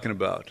it's talking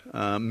about,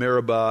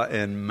 Meribah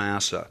and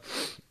Massah.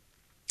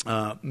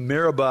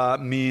 Meribah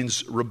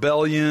means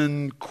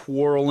rebellion,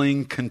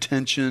 quarreling,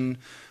 contention,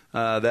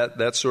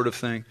 that sort of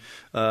thing.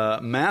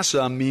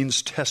 Massah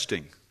means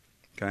testing.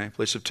 Okay,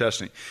 place of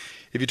testing.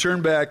 If you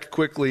turn back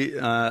quickly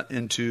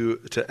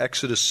to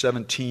Exodus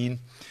 17,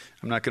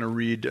 I'm not going to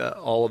read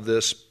all of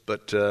this,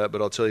 but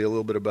I'll tell you a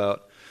little bit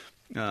about.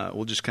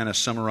 We'll just kind of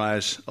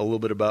summarize a little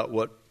bit about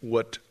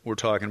what we're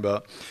talking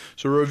about.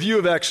 So, a review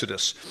of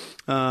Exodus.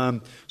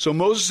 So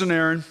Moses and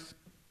Aaron,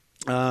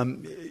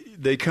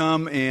 they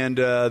come and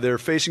they're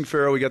facing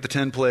Pharaoh. We got the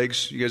 10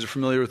 plagues. You guys are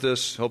familiar with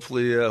this?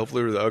 Hopefully,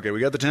 okay. We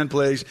got the 10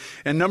 plagues,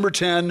 and number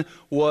 10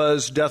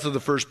 was death of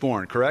the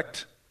firstborn.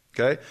 Correct?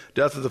 Okay,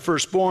 death of the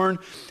firstborn.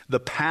 The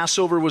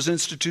Passover was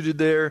instituted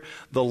there.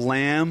 The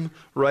lamb,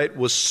 right,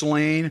 was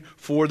slain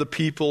for the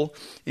people,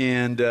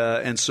 and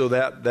so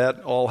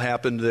that all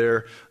happened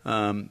there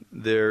in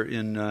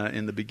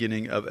the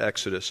beginning of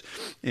Exodus.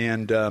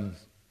 And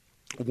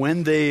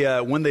when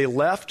they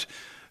left,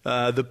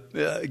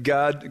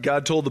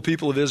 God told the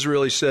people of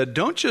Israel, He said,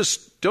 don't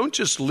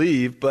just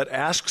leave, but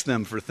ask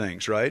them for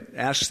things, right?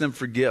 Ask them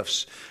for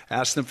gifts,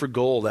 ask them for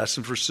gold, ask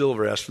them for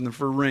silver, ask them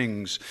for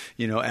rings,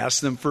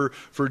 ask them for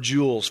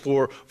jewels,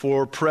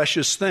 for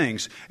precious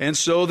things. And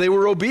so they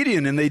were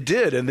obedient, and they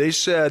did, and they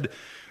said,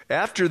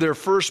 after their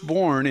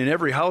firstborn in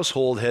every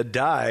household had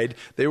died,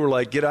 they were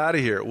like, get out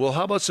of here. Well,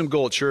 how about some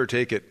gold? Sure,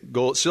 take it.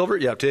 Gold, silver?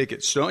 Yeah, take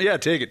it. Stone? Yeah,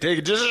 take it.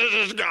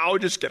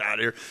 Just get out of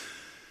here.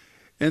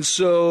 And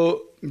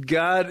so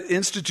God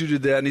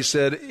instituted that, and He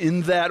said,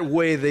 in that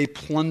way they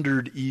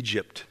plundered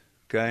Egypt.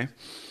 Okay,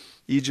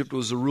 Egypt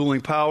was the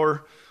ruling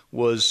power,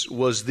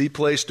 was the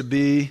place to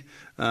be,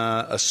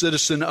 a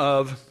citizen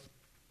of,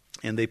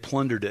 and they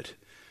plundered it.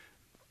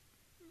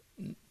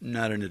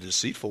 Not in a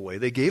deceitful way.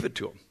 They gave it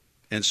to them,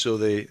 and so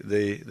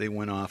they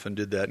went off and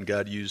did that, and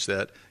God used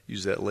that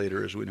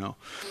later, as we know.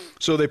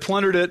 So they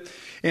plundered it,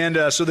 and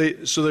so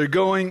they're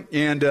going,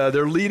 and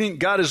they're leading.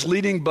 God is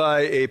leading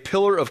by a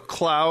pillar of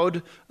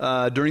cloud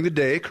during the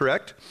day,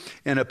 correct,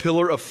 and a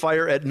pillar of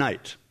fire at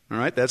night. All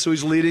right, that's who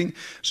He's leading.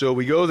 So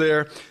we go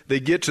there. They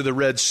get to the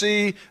Red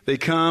Sea. They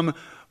come.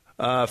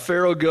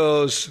 Pharaoh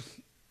goes,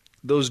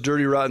 those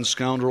dirty, rotten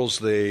scoundrels,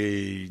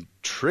 they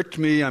tricked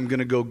me. I'm going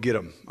to go get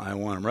them. I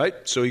want them, right?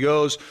 So he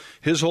goes,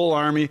 his whole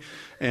army,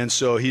 and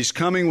so he's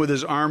coming with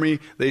his army.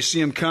 They see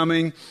him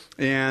coming,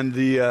 and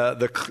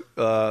the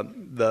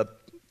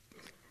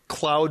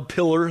cloud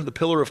pillar, the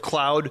pillar of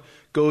cloud,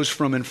 goes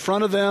from in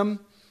front of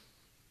them,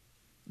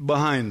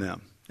 behind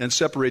them, and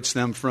separates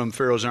them from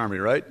Pharaoh's army,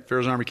 right?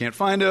 Pharaoh's army can't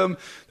find them.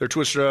 They're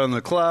twisted out on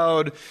the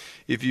cloud.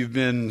 If you've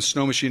been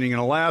snow machining in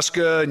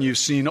Alaska and you've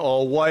seen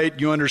all white,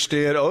 you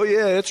understand, oh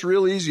yeah, it's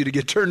real easy to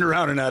get turned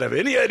around and not have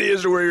any idea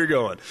as to where you're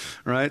going,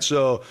 right?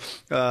 So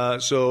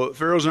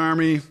Pharaoh's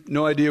army,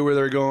 no idea where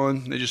they're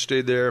going. They just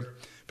stayed there,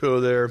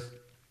 pillar there,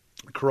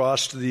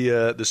 crossed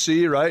the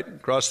sea,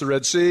 right? Crossed the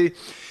Red Sea,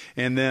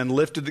 and then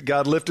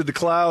God lifted the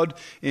cloud,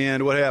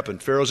 and what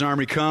happened? Pharaoh's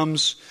army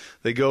comes,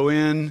 they go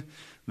in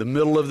the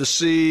middle of the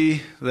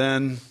sea,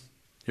 then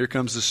here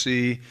comes the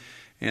sea,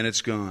 and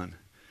it's gone.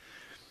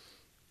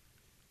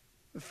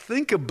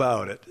 Think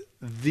about it.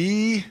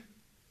 The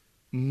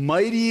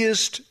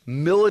mightiest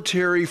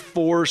military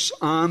force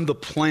on the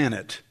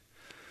planet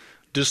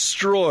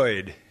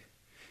destroyed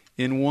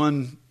in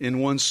one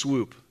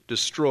swoop.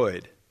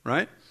 Destroyed,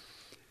 right?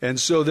 And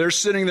so they're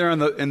sitting there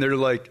and they're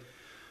like,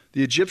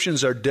 the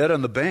Egyptians are dead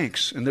on the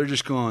banks, and they're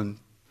just going,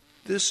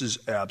 this is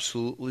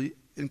absolutely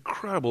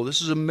incredible.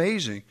 This is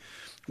amazing.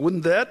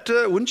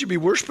 Wouldn't you be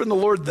worshiping the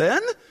Lord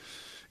then?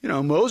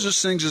 Moses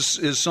sings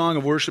his song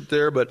of worship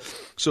there, but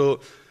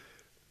so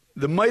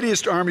the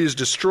mightiest army is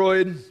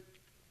destroyed,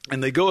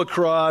 and they go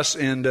across,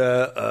 and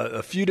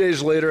a few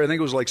days later, I think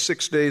it was like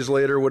 6 days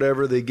later,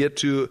 whatever, they get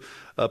to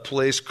a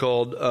place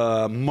called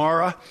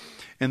Marah,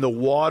 and the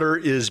water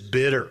is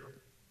bitter.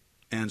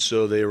 And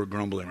so they were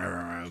grumbling,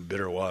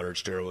 bitter water,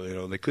 it's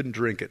terrible. They couldn't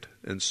drink it.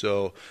 And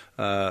so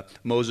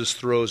Moses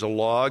throws a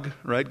log,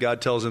 right?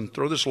 God tells him,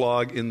 throw this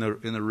log in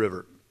the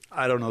river.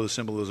 I don't know the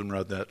symbolism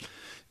around that.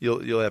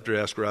 You'll have to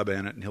ask Rob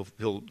Annett, and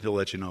he'll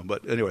let you know.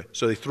 But anyway,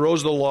 so he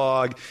throws the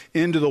log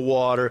into the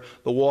water.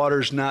 The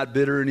water's not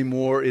bitter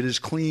anymore. It is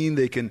clean.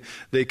 They can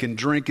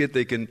drink it.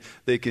 They can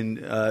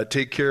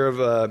take care of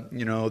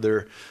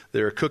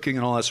their cooking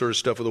and all that sort of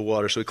stuff with the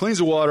water. So he cleans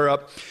the water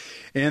up,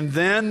 and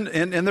then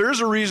and there is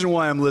a reason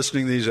why I'm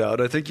listing these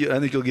out. I think you'll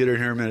get it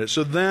here in a minute.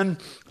 So then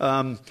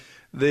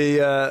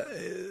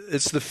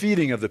it's the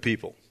feeding of the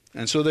people,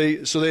 and so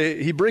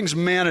he brings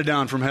manna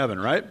down from heaven,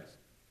 right?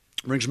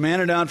 Brings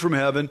manna down from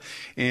heaven,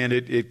 and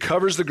it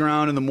covers the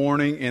ground in the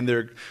morning, and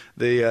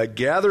they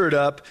gather it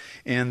up,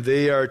 and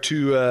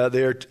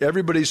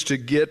everybody's to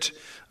get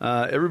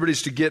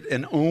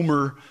an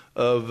omer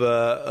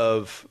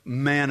of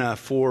manna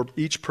for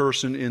each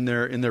person in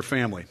their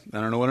family.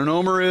 I don't know what an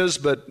omer is,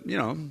 but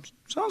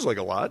sounds like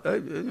a lot.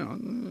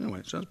 Anyway,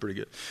 it sounds pretty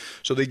good.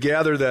 So they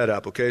gather that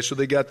up. Okay, so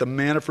they got the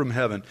manna from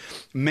heaven.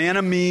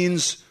 Manna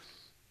means,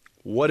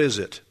 what is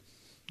it?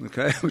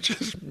 Okay, which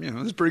is,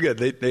 it's pretty good.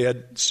 They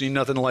had seen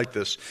nothing like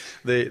this.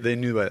 They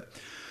knew that.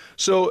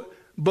 So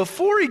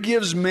before he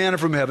gives manna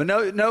from heaven,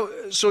 now,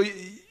 so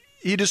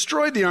he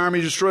destroyed the army,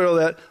 destroyed all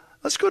that.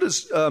 Let's go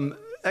to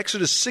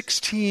Exodus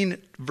 16,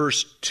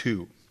 verse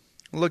 2.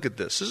 Look at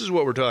this. This is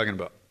what we're talking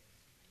about.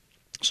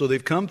 So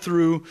they've come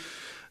through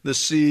the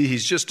sea.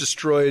 He's just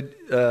destroyed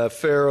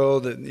Pharaoh.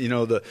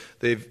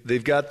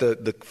 They've got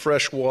the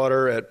fresh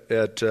water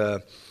at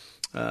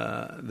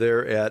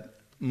there at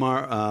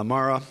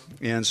Marah.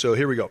 And so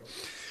here we go.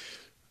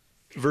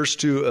 Verse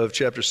 2 of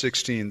chapter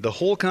 16. The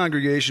whole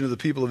congregation of the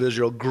people of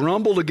Israel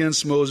grumbled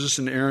against Moses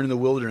and Aaron in the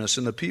wilderness,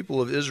 and the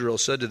people of Israel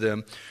said to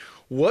them,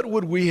 what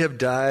would we have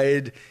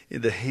died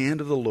in the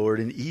hand of the Lord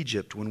in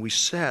Egypt when we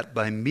sat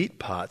by meat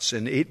pots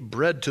and ate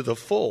bread to the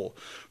full?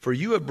 For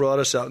you have brought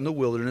us out in the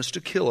wilderness to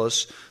kill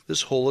us,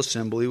 this whole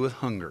assembly, with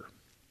hunger.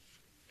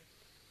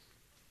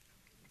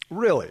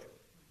 Really?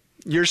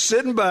 You're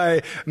sitting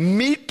by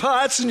meat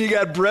pots and you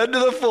got bread to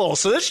the full.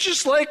 So that's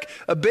just like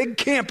a big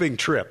camping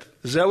trip.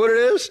 Is that what it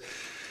is?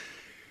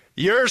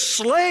 You're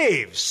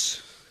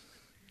slaves.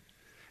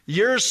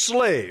 You're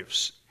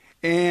slaves.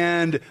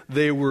 And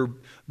the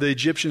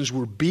Egyptians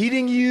were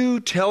beating you,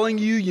 telling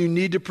you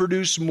need to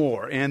produce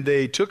more. And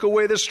they took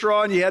away the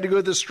straw and you had to go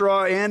with the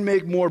straw and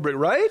make more bread,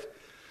 right?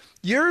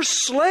 You're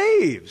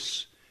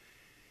slaves.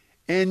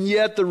 And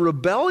yet the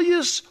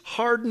rebellious,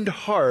 hardened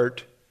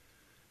heart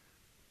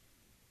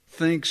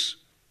thinks,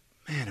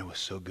 man, it was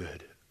so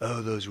good.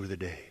 Oh, those were the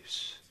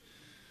days.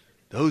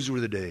 Those were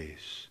the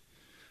days.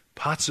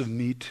 Pots of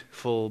meat,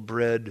 full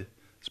bread,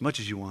 as much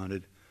as you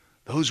wanted.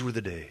 Those were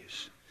the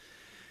days.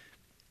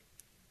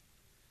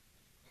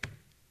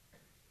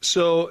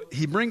 So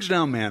he brings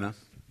down manna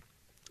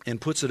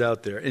and puts it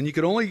out there. And you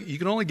can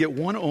only get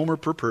 1 omer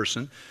per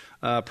person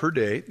per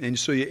day. And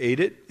so you ate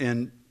it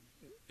and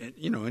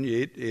you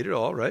ate it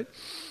all, right?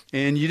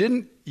 And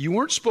you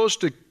weren't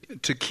supposed to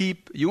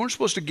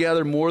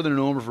gather more than 1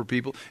 omer for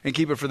people and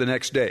keep it for the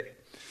next day,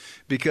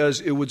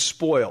 because it would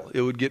spoil.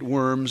 It would get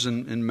worms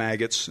and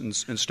maggots and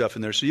stuff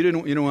in there. So you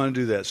don't want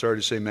to do that. Sorry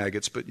to say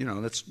maggots, but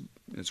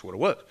that's what it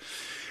was.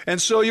 And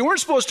so you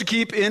weren't supposed to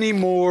keep any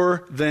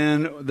more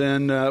than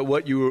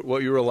what you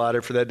were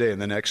allotted for that day.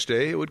 And the next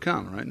day it would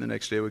come, right? And the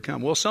next day it would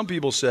come. Well, some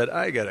people said,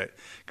 I got a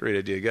great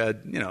idea.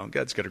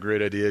 God's got a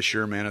great idea.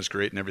 Sure, manna's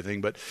great and everything,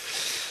 but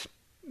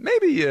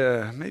maybe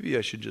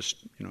I should just,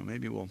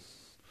 maybe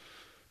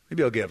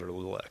I'll give it a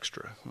little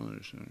extra.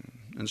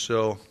 And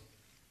so,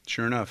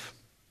 sure enough,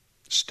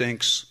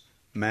 stinks,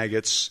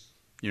 maggots,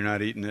 you're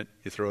not eating it,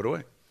 you throw it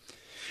away.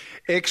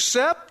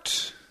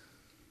 Except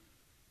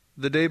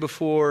the day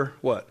before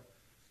what?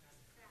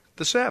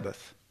 The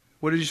Sabbath.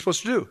 What are you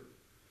supposed to do?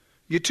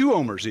 You get 2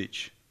 omers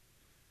each.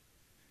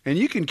 And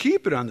you can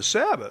keep it on the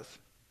Sabbath,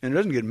 and it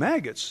doesn't get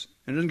maggots,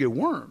 and it doesn't get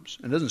worms,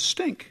 and it doesn't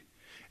stink.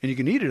 And you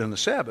can eat it on the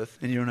Sabbath,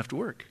 and you don't have to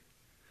work.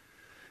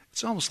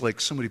 It's almost like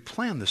somebody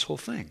planned this whole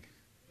thing.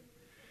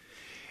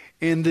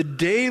 And the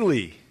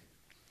daily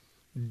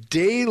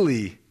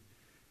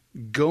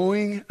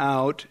going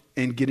out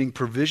and getting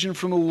provision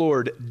from the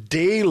Lord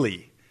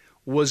daily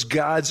was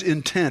God's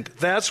intent.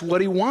 That's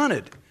what he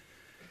wanted.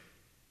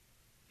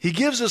 He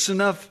gives us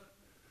enough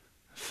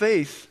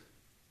faith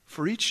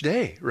for each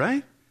day,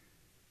 right?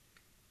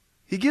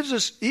 He gives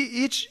us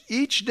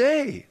each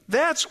day.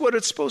 That's what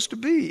it's supposed to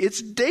be.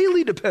 It's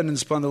daily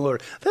dependence upon the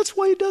Lord. That's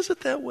why he does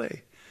it that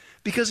way.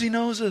 Because he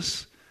knows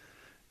us.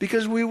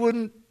 Because we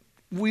wouldn't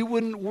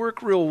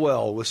work real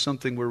well with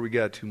something where we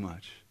got too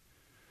much.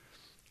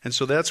 And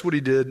so that's what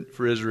he did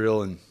for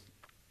Israel,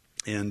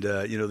 and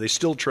they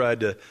still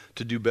tried to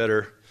do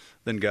better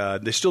than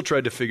God. They still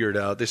tried to figure it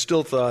out. They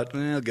still thought,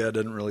 God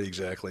doesn't really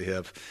exactly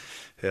have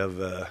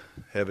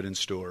it in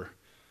store.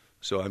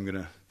 So I'm going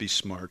to be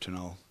smart and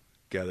I'll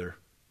gather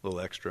a little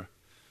extra,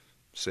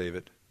 save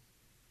it.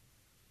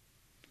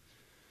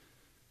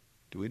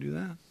 Do we do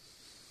that?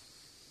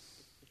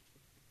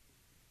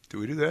 Do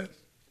we do that?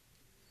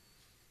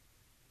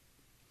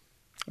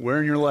 Where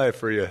in your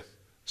life are you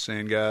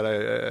saying, God,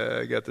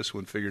 I got this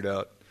one figured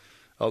out.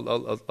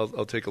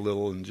 I'll take a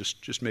little and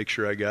just make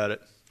sure I got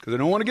it, because I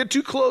don't want to get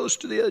too close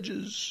to the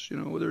edges.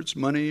 Whether it's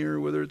money or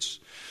whether it's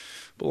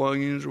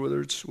belongings or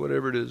whether it's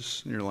whatever it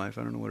is in your life.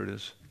 I don't know what it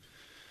is.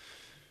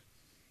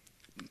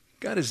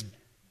 God is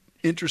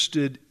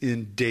interested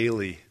in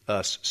daily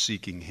us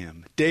seeking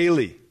him.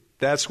 Daily.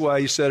 That's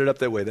why he set it up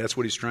that way. That's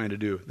what he's trying to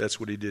do. That's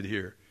what he did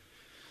here.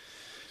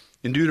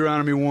 In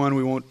Deuteronomy 1,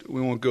 we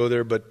won't go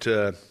there, but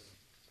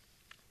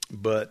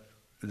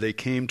they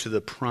came to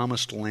the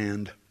promised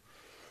land,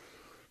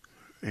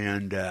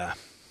 and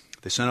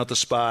they sent out the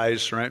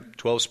spies, right?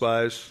 12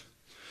 spies.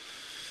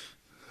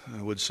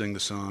 I would sing the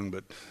song,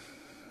 but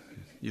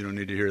you don't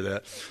need to hear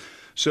that.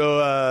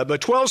 So,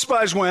 but 12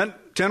 spies went.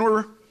 10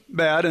 were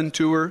bad, and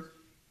 2 were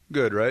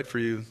good, right? For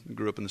you who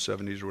grew up in the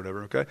 70s or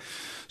whatever, okay?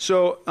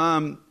 So,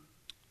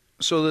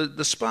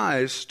 the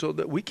spies told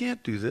that we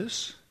can't do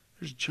this.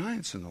 There's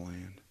giants in the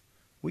land.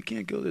 We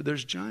can't go there.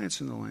 There's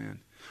giants in the land.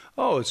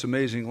 Oh, it's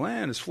amazing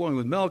land. It's flowing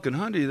with milk and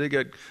honey. They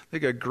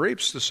got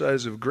grapes the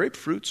size of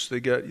grapefruits. They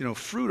got,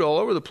 fruit all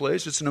over the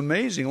place. It's an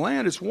amazing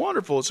land. It's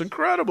wonderful. It's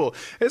incredible.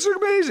 It's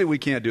amazing. We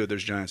can't do it.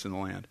 There's giants in the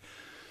land.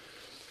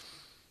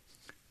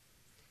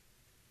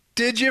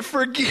 Did you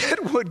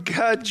forget what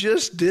God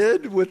just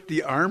did with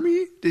the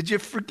army? Did you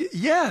forget?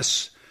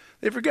 Yes.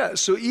 They forgot.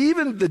 So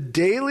even the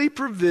daily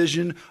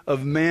provision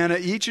of manna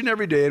each and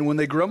every day, and when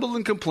they grumbled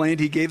and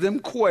complained, he gave them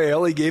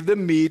quail, he gave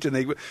them meat, and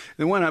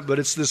they went on. But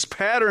it's this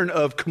pattern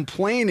of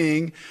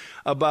complaining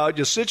about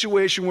your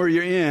situation where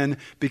you're in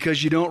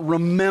because you don't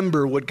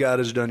remember what God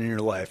has done in your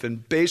life.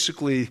 And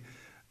basically,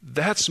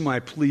 that's my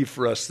plea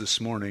for us this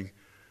morning.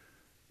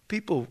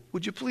 People,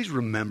 would you please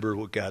remember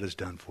what God has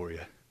done for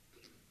you?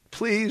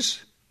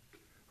 Please,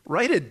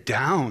 write it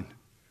down.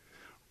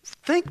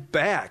 Think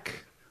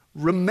back.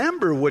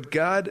 Remember what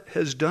God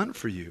has done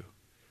for you.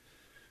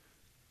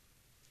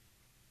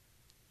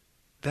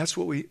 That's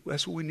what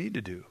we need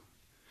to do.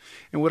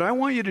 And what I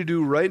want you to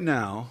do right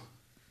now,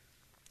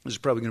 this is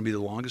probably going to be the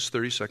longest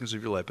 30 seconds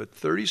of your life, but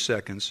 30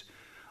 seconds,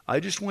 I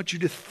just want you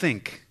to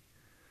think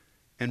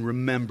and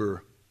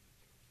remember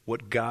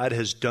what God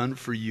has done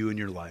for you in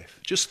your life.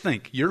 Just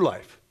think, your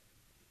life.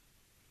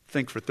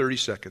 Think for 30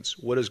 seconds.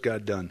 What has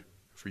God done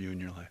for you in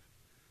your life?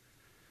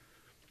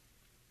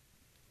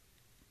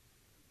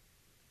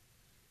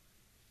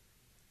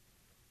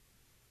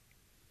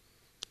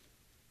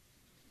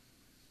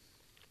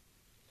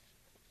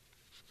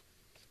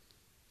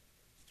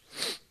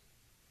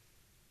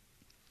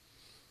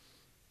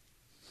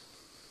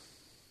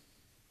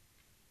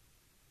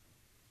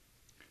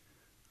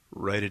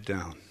 Write it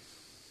down.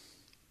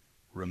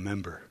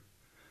 Remember.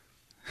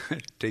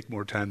 Take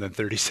more time than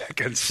 30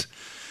 seconds.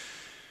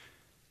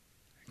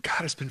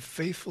 God has been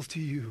faithful to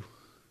you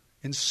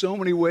in so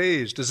many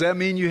ways. Does that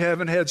mean you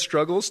haven't had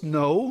struggles?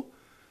 No.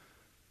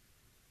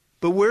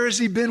 But where has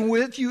he been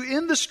with you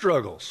in the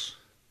struggles?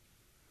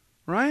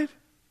 Right?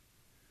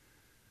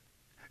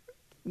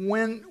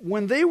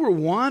 When they were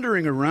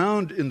wandering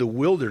around in the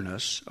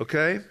wilderness,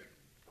 okay?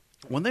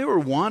 When they were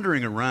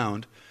wandering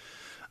around,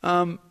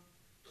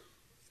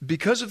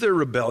 because of their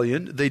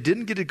rebellion, they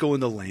didn't get to go in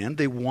the land.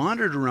 They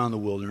wandered around the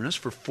wilderness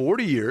for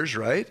 40 years,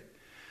 right?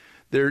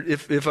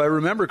 If I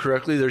remember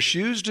correctly, their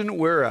shoes didn't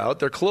wear out.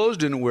 Their clothes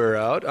didn't wear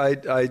out.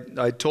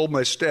 I told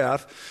my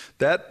staff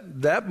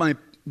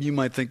you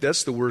might think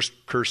that's the worst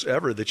curse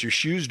ever, that your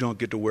shoes don't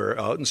get to wear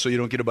out, and so you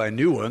don't get to buy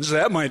new ones.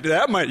 You might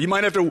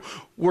have to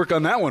work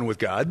on that one with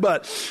God.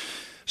 But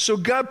so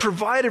God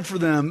provided for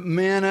them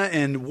manna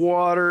and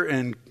water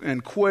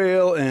and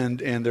quail and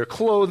their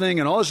clothing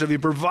and all this stuff. He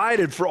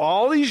provided for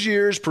all these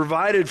years,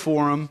 provided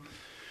for them.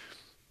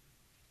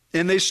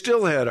 And they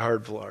still had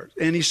hard hearts.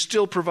 And he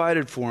still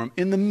provided for them.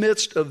 In the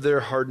midst of their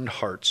hardened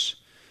hearts,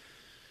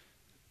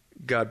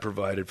 God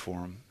provided for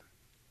them.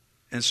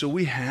 And so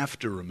we have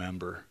to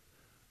remember.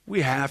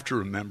 We have to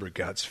remember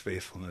God's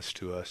faithfulness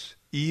to us.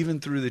 Even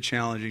through the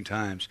challenging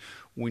times,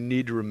 we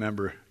need to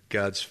remember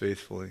God's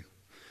faithfully.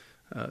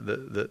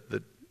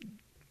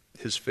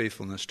 His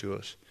faithfulness to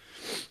us.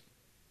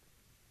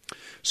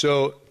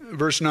 So,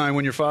 verse 9,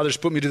 when your fathers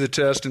put me to the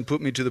test and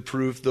put me to the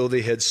proof, though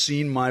they had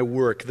seen my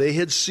work. They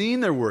had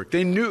seen their work.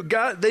 They knew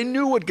God. They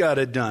knew what God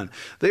had done.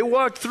 They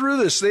walked through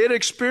this. They had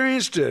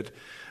experienced it.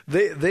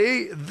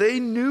 They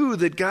knew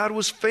that God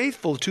was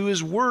faithful to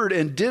his word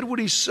and did what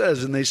he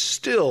says, and they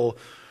still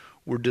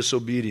were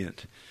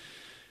disobedient.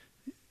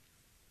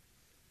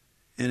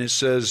 And it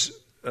says,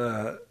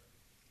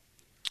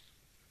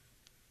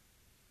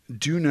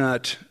 do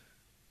not,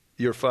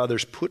 your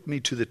fathers, put me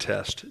to the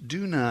test.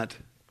 Do not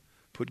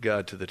put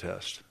God to the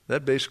test.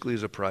 That basically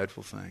is a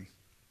prideful thing.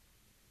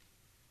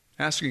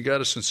 Asking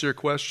God a sincere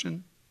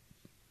question,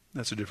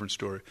 that's a different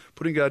story.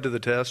 Putting God to the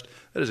test,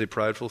 that is a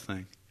prideful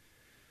thing.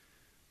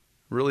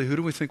 Really, who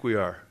do we think we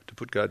are to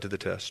put God to the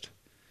test?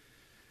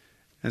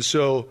 And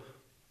so,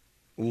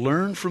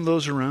 learn from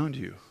those around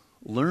you.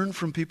 Learn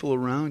from people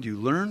around you.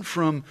 Learn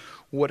from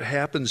what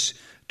happens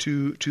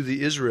to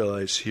the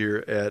Israelites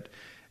here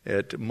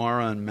at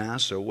Marah and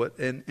Massah.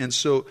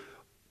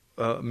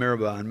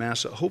 Meribah and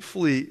Massah.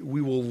 Hopefully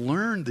we will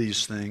learn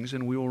these things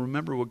and we will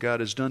remember what God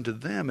has done to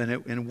them,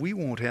 and we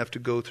won't have to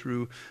go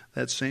through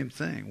that same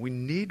thing. We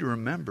need to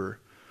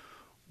remember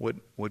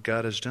what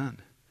God has done.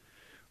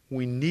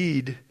 We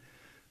need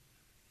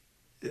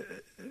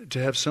to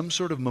have some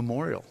sort of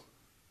memorial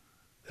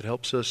that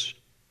helps us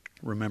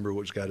remember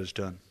what God has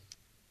done.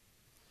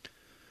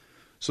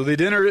 So they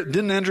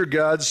didn't enter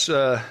God's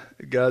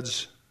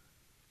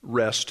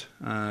rest,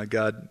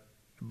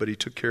 but he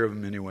took care of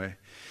them anyway.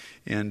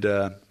 And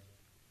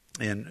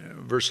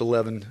verse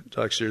 11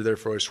 talks here,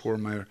 therefore I swore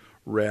my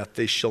wrath,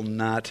 they shall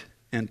not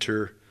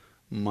enter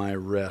my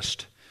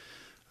rest.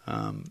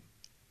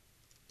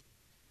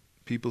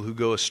 People who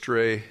go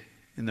astray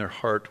in their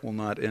heart will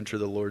not enter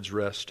the Lord's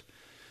rest.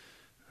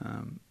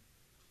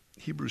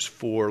 Hebrews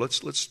 4,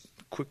 let's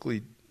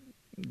quickly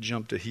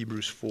jump to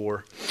Hebrews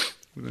 4.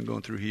 We've been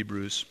going through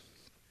Hebrews.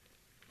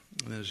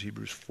 And there's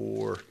Hebrews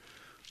 4,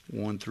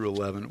 1 through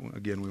 11.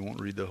 Again, we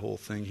won't read the whole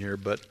thing here,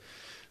 but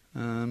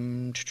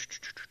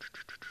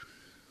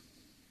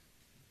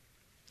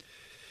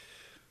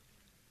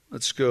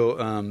let's go.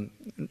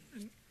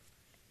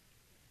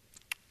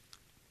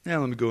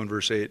 Let me go in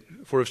verse 8.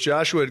 For if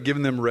Joshua had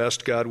given them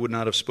rest, God would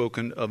not have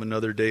spoken of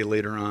another day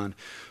later on.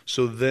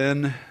 So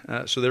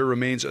there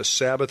remains a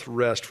Sabbath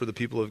rest for the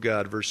people of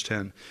God. Verse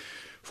 10.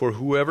 For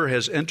whoever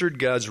has entered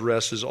God's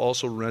rest is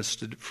also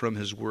rested from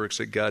his works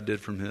that God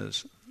did from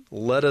his.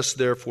 Let us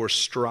therefore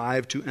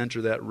strive to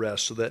enter that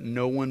rest, so that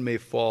no one may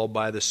fall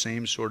by the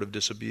same sort of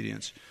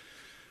disobedience.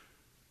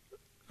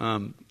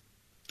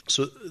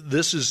 So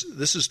this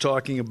is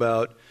talking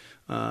about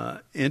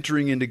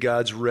entering into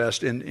God's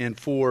rest, and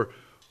for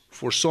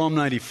Psalm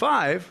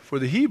 95, for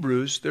the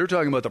Hebrews, they're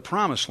talking about the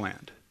promised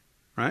land,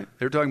 right?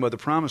 They're talking about the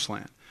promised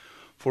land.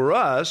 For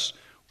us,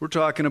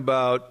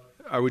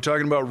 are we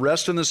talking about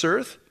rest on this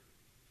earth?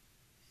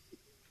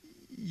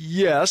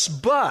 Yes,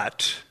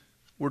 but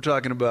we're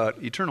talking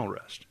about eternal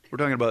rest. We're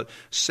talking about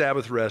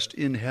Sabbath rest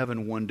in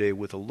heaven one day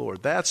with the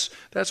Lord. That's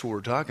what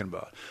we're talking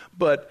about.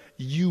 But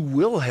you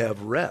will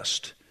have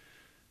rest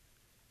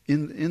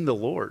in the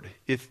Lord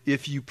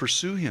if you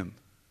pursue him.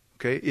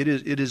 Okay? It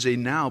is a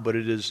now, but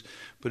it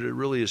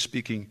really is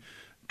speaking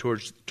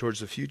towards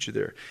the future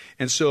there.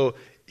 And so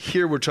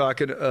here we're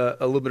talking a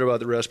little bit about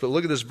the rest, but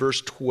look at this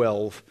verse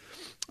 12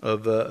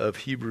 of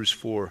Hebrews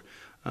 4.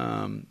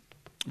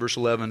 Verse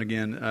 11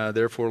 again,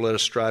 therefore let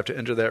us strive to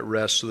enter that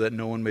rest, so that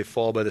no one may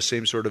fall by the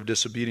same sort of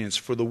disobedience.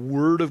 For the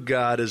word of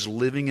God is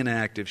living and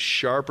active,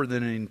 sharper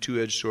than any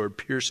two-edged sword,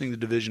 piercing the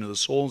division of the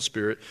soul and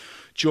spirit,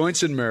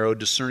 joints and marrow,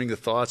 discerning the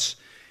thoughts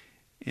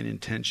and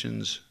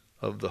intentions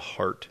of the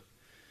heart.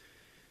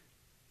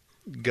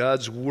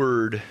 God's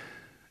word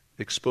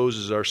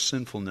exposes our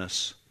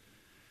sinfulness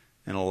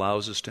and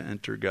allows us to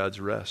enter God's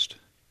rest.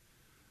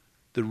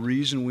 The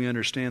reason we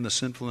understand the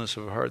sinfulness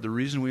of our heart, the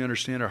reason we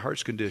understand our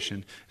heart's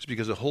condition, is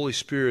because the Holy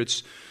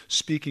Spirit's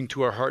speaking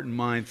to our heart and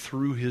mind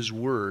through his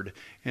word,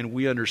 and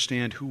we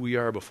understand who we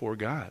are before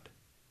God.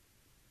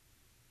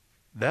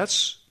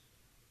 That's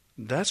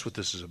what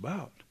this is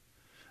about.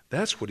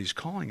 That's what he's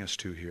calling us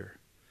to here.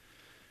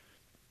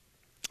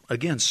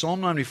 Again,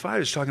 Psalm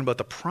 95 is talking about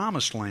the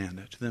promised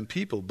land to them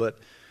people, but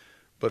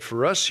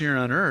for us here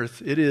on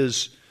earth, it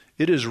is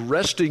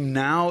resting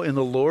now in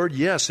the Lord.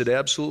 Yes, it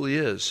absolutely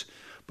is.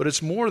 But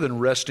it's more than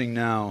resting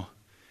now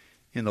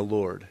in the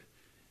Lord.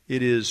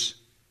 It is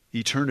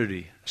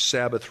eternity,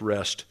 Sabbath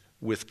rest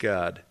with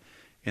God.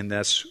 And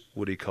that's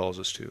what he calls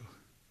us to.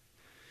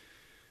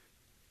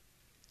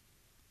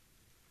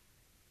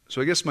 So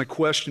I guess my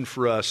question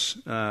for us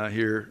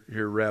here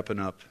wrapping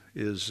up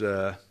is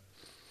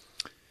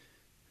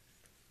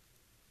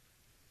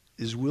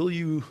will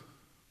you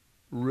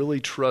really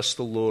trust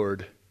the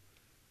Lord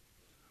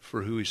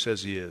for who he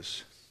says he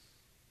is?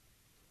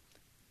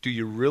 Do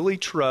you really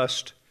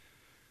trust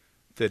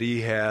that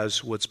he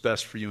has what's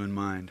best for you in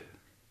mind?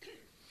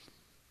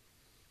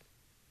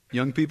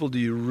 Young people, do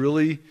you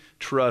really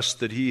trust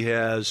that he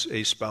has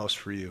a spouse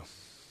for you?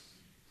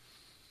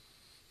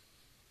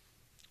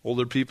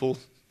 Older people,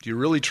 do you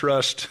really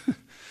trust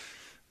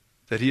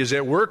that he is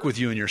at work with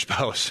you and your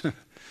spouse?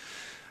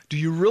 Do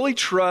you really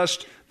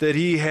trust that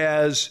he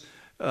has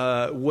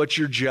what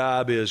your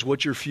job is,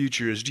 what your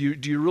future is? Do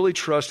you really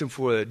trust him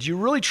for that? Do you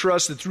really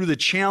trust that through the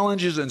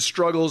challenges and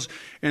struggles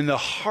and the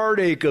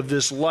heartache of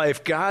this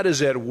life, God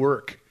is at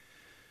work?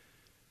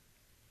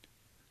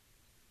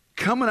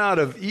 Coming out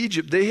of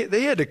Egypt,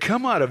 they had to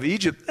come out of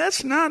Egypt.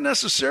 That's not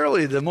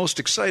necessarily the most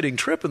exciting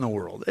trip in the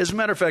world. As a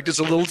matter of fact, it's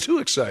a little too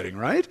exciting,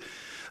 right?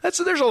 There's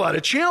a lot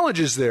of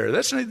challenges there.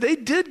 They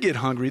did get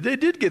hungry. They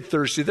did get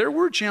thirsty. There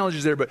were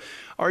challenges there, but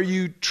are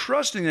you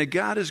trusting that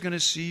God is going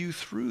to see you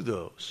through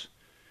those?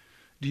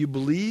 Do you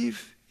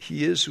believe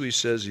he is who he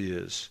says he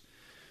is?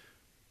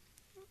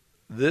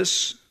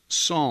 This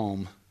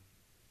psalm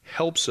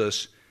helps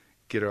us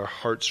get our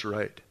hearts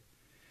right.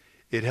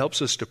 It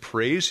helps us to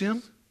praise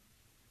him,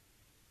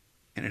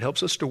 and it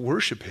helps us to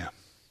worship him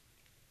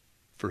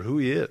for who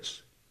he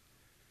is.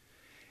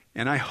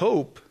 And I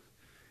hope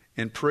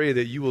and pray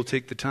that you will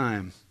take the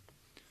time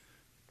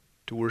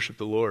to worship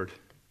the Lord.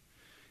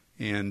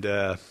 And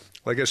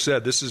like I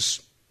said, this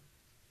has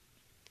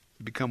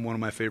become one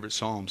of my favorite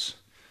psalms.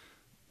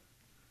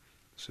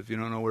 So if you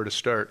don't know where to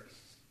start,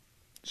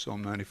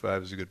 Psalm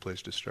 95 is a good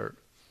place to start.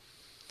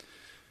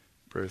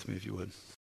 Pray with me if you would.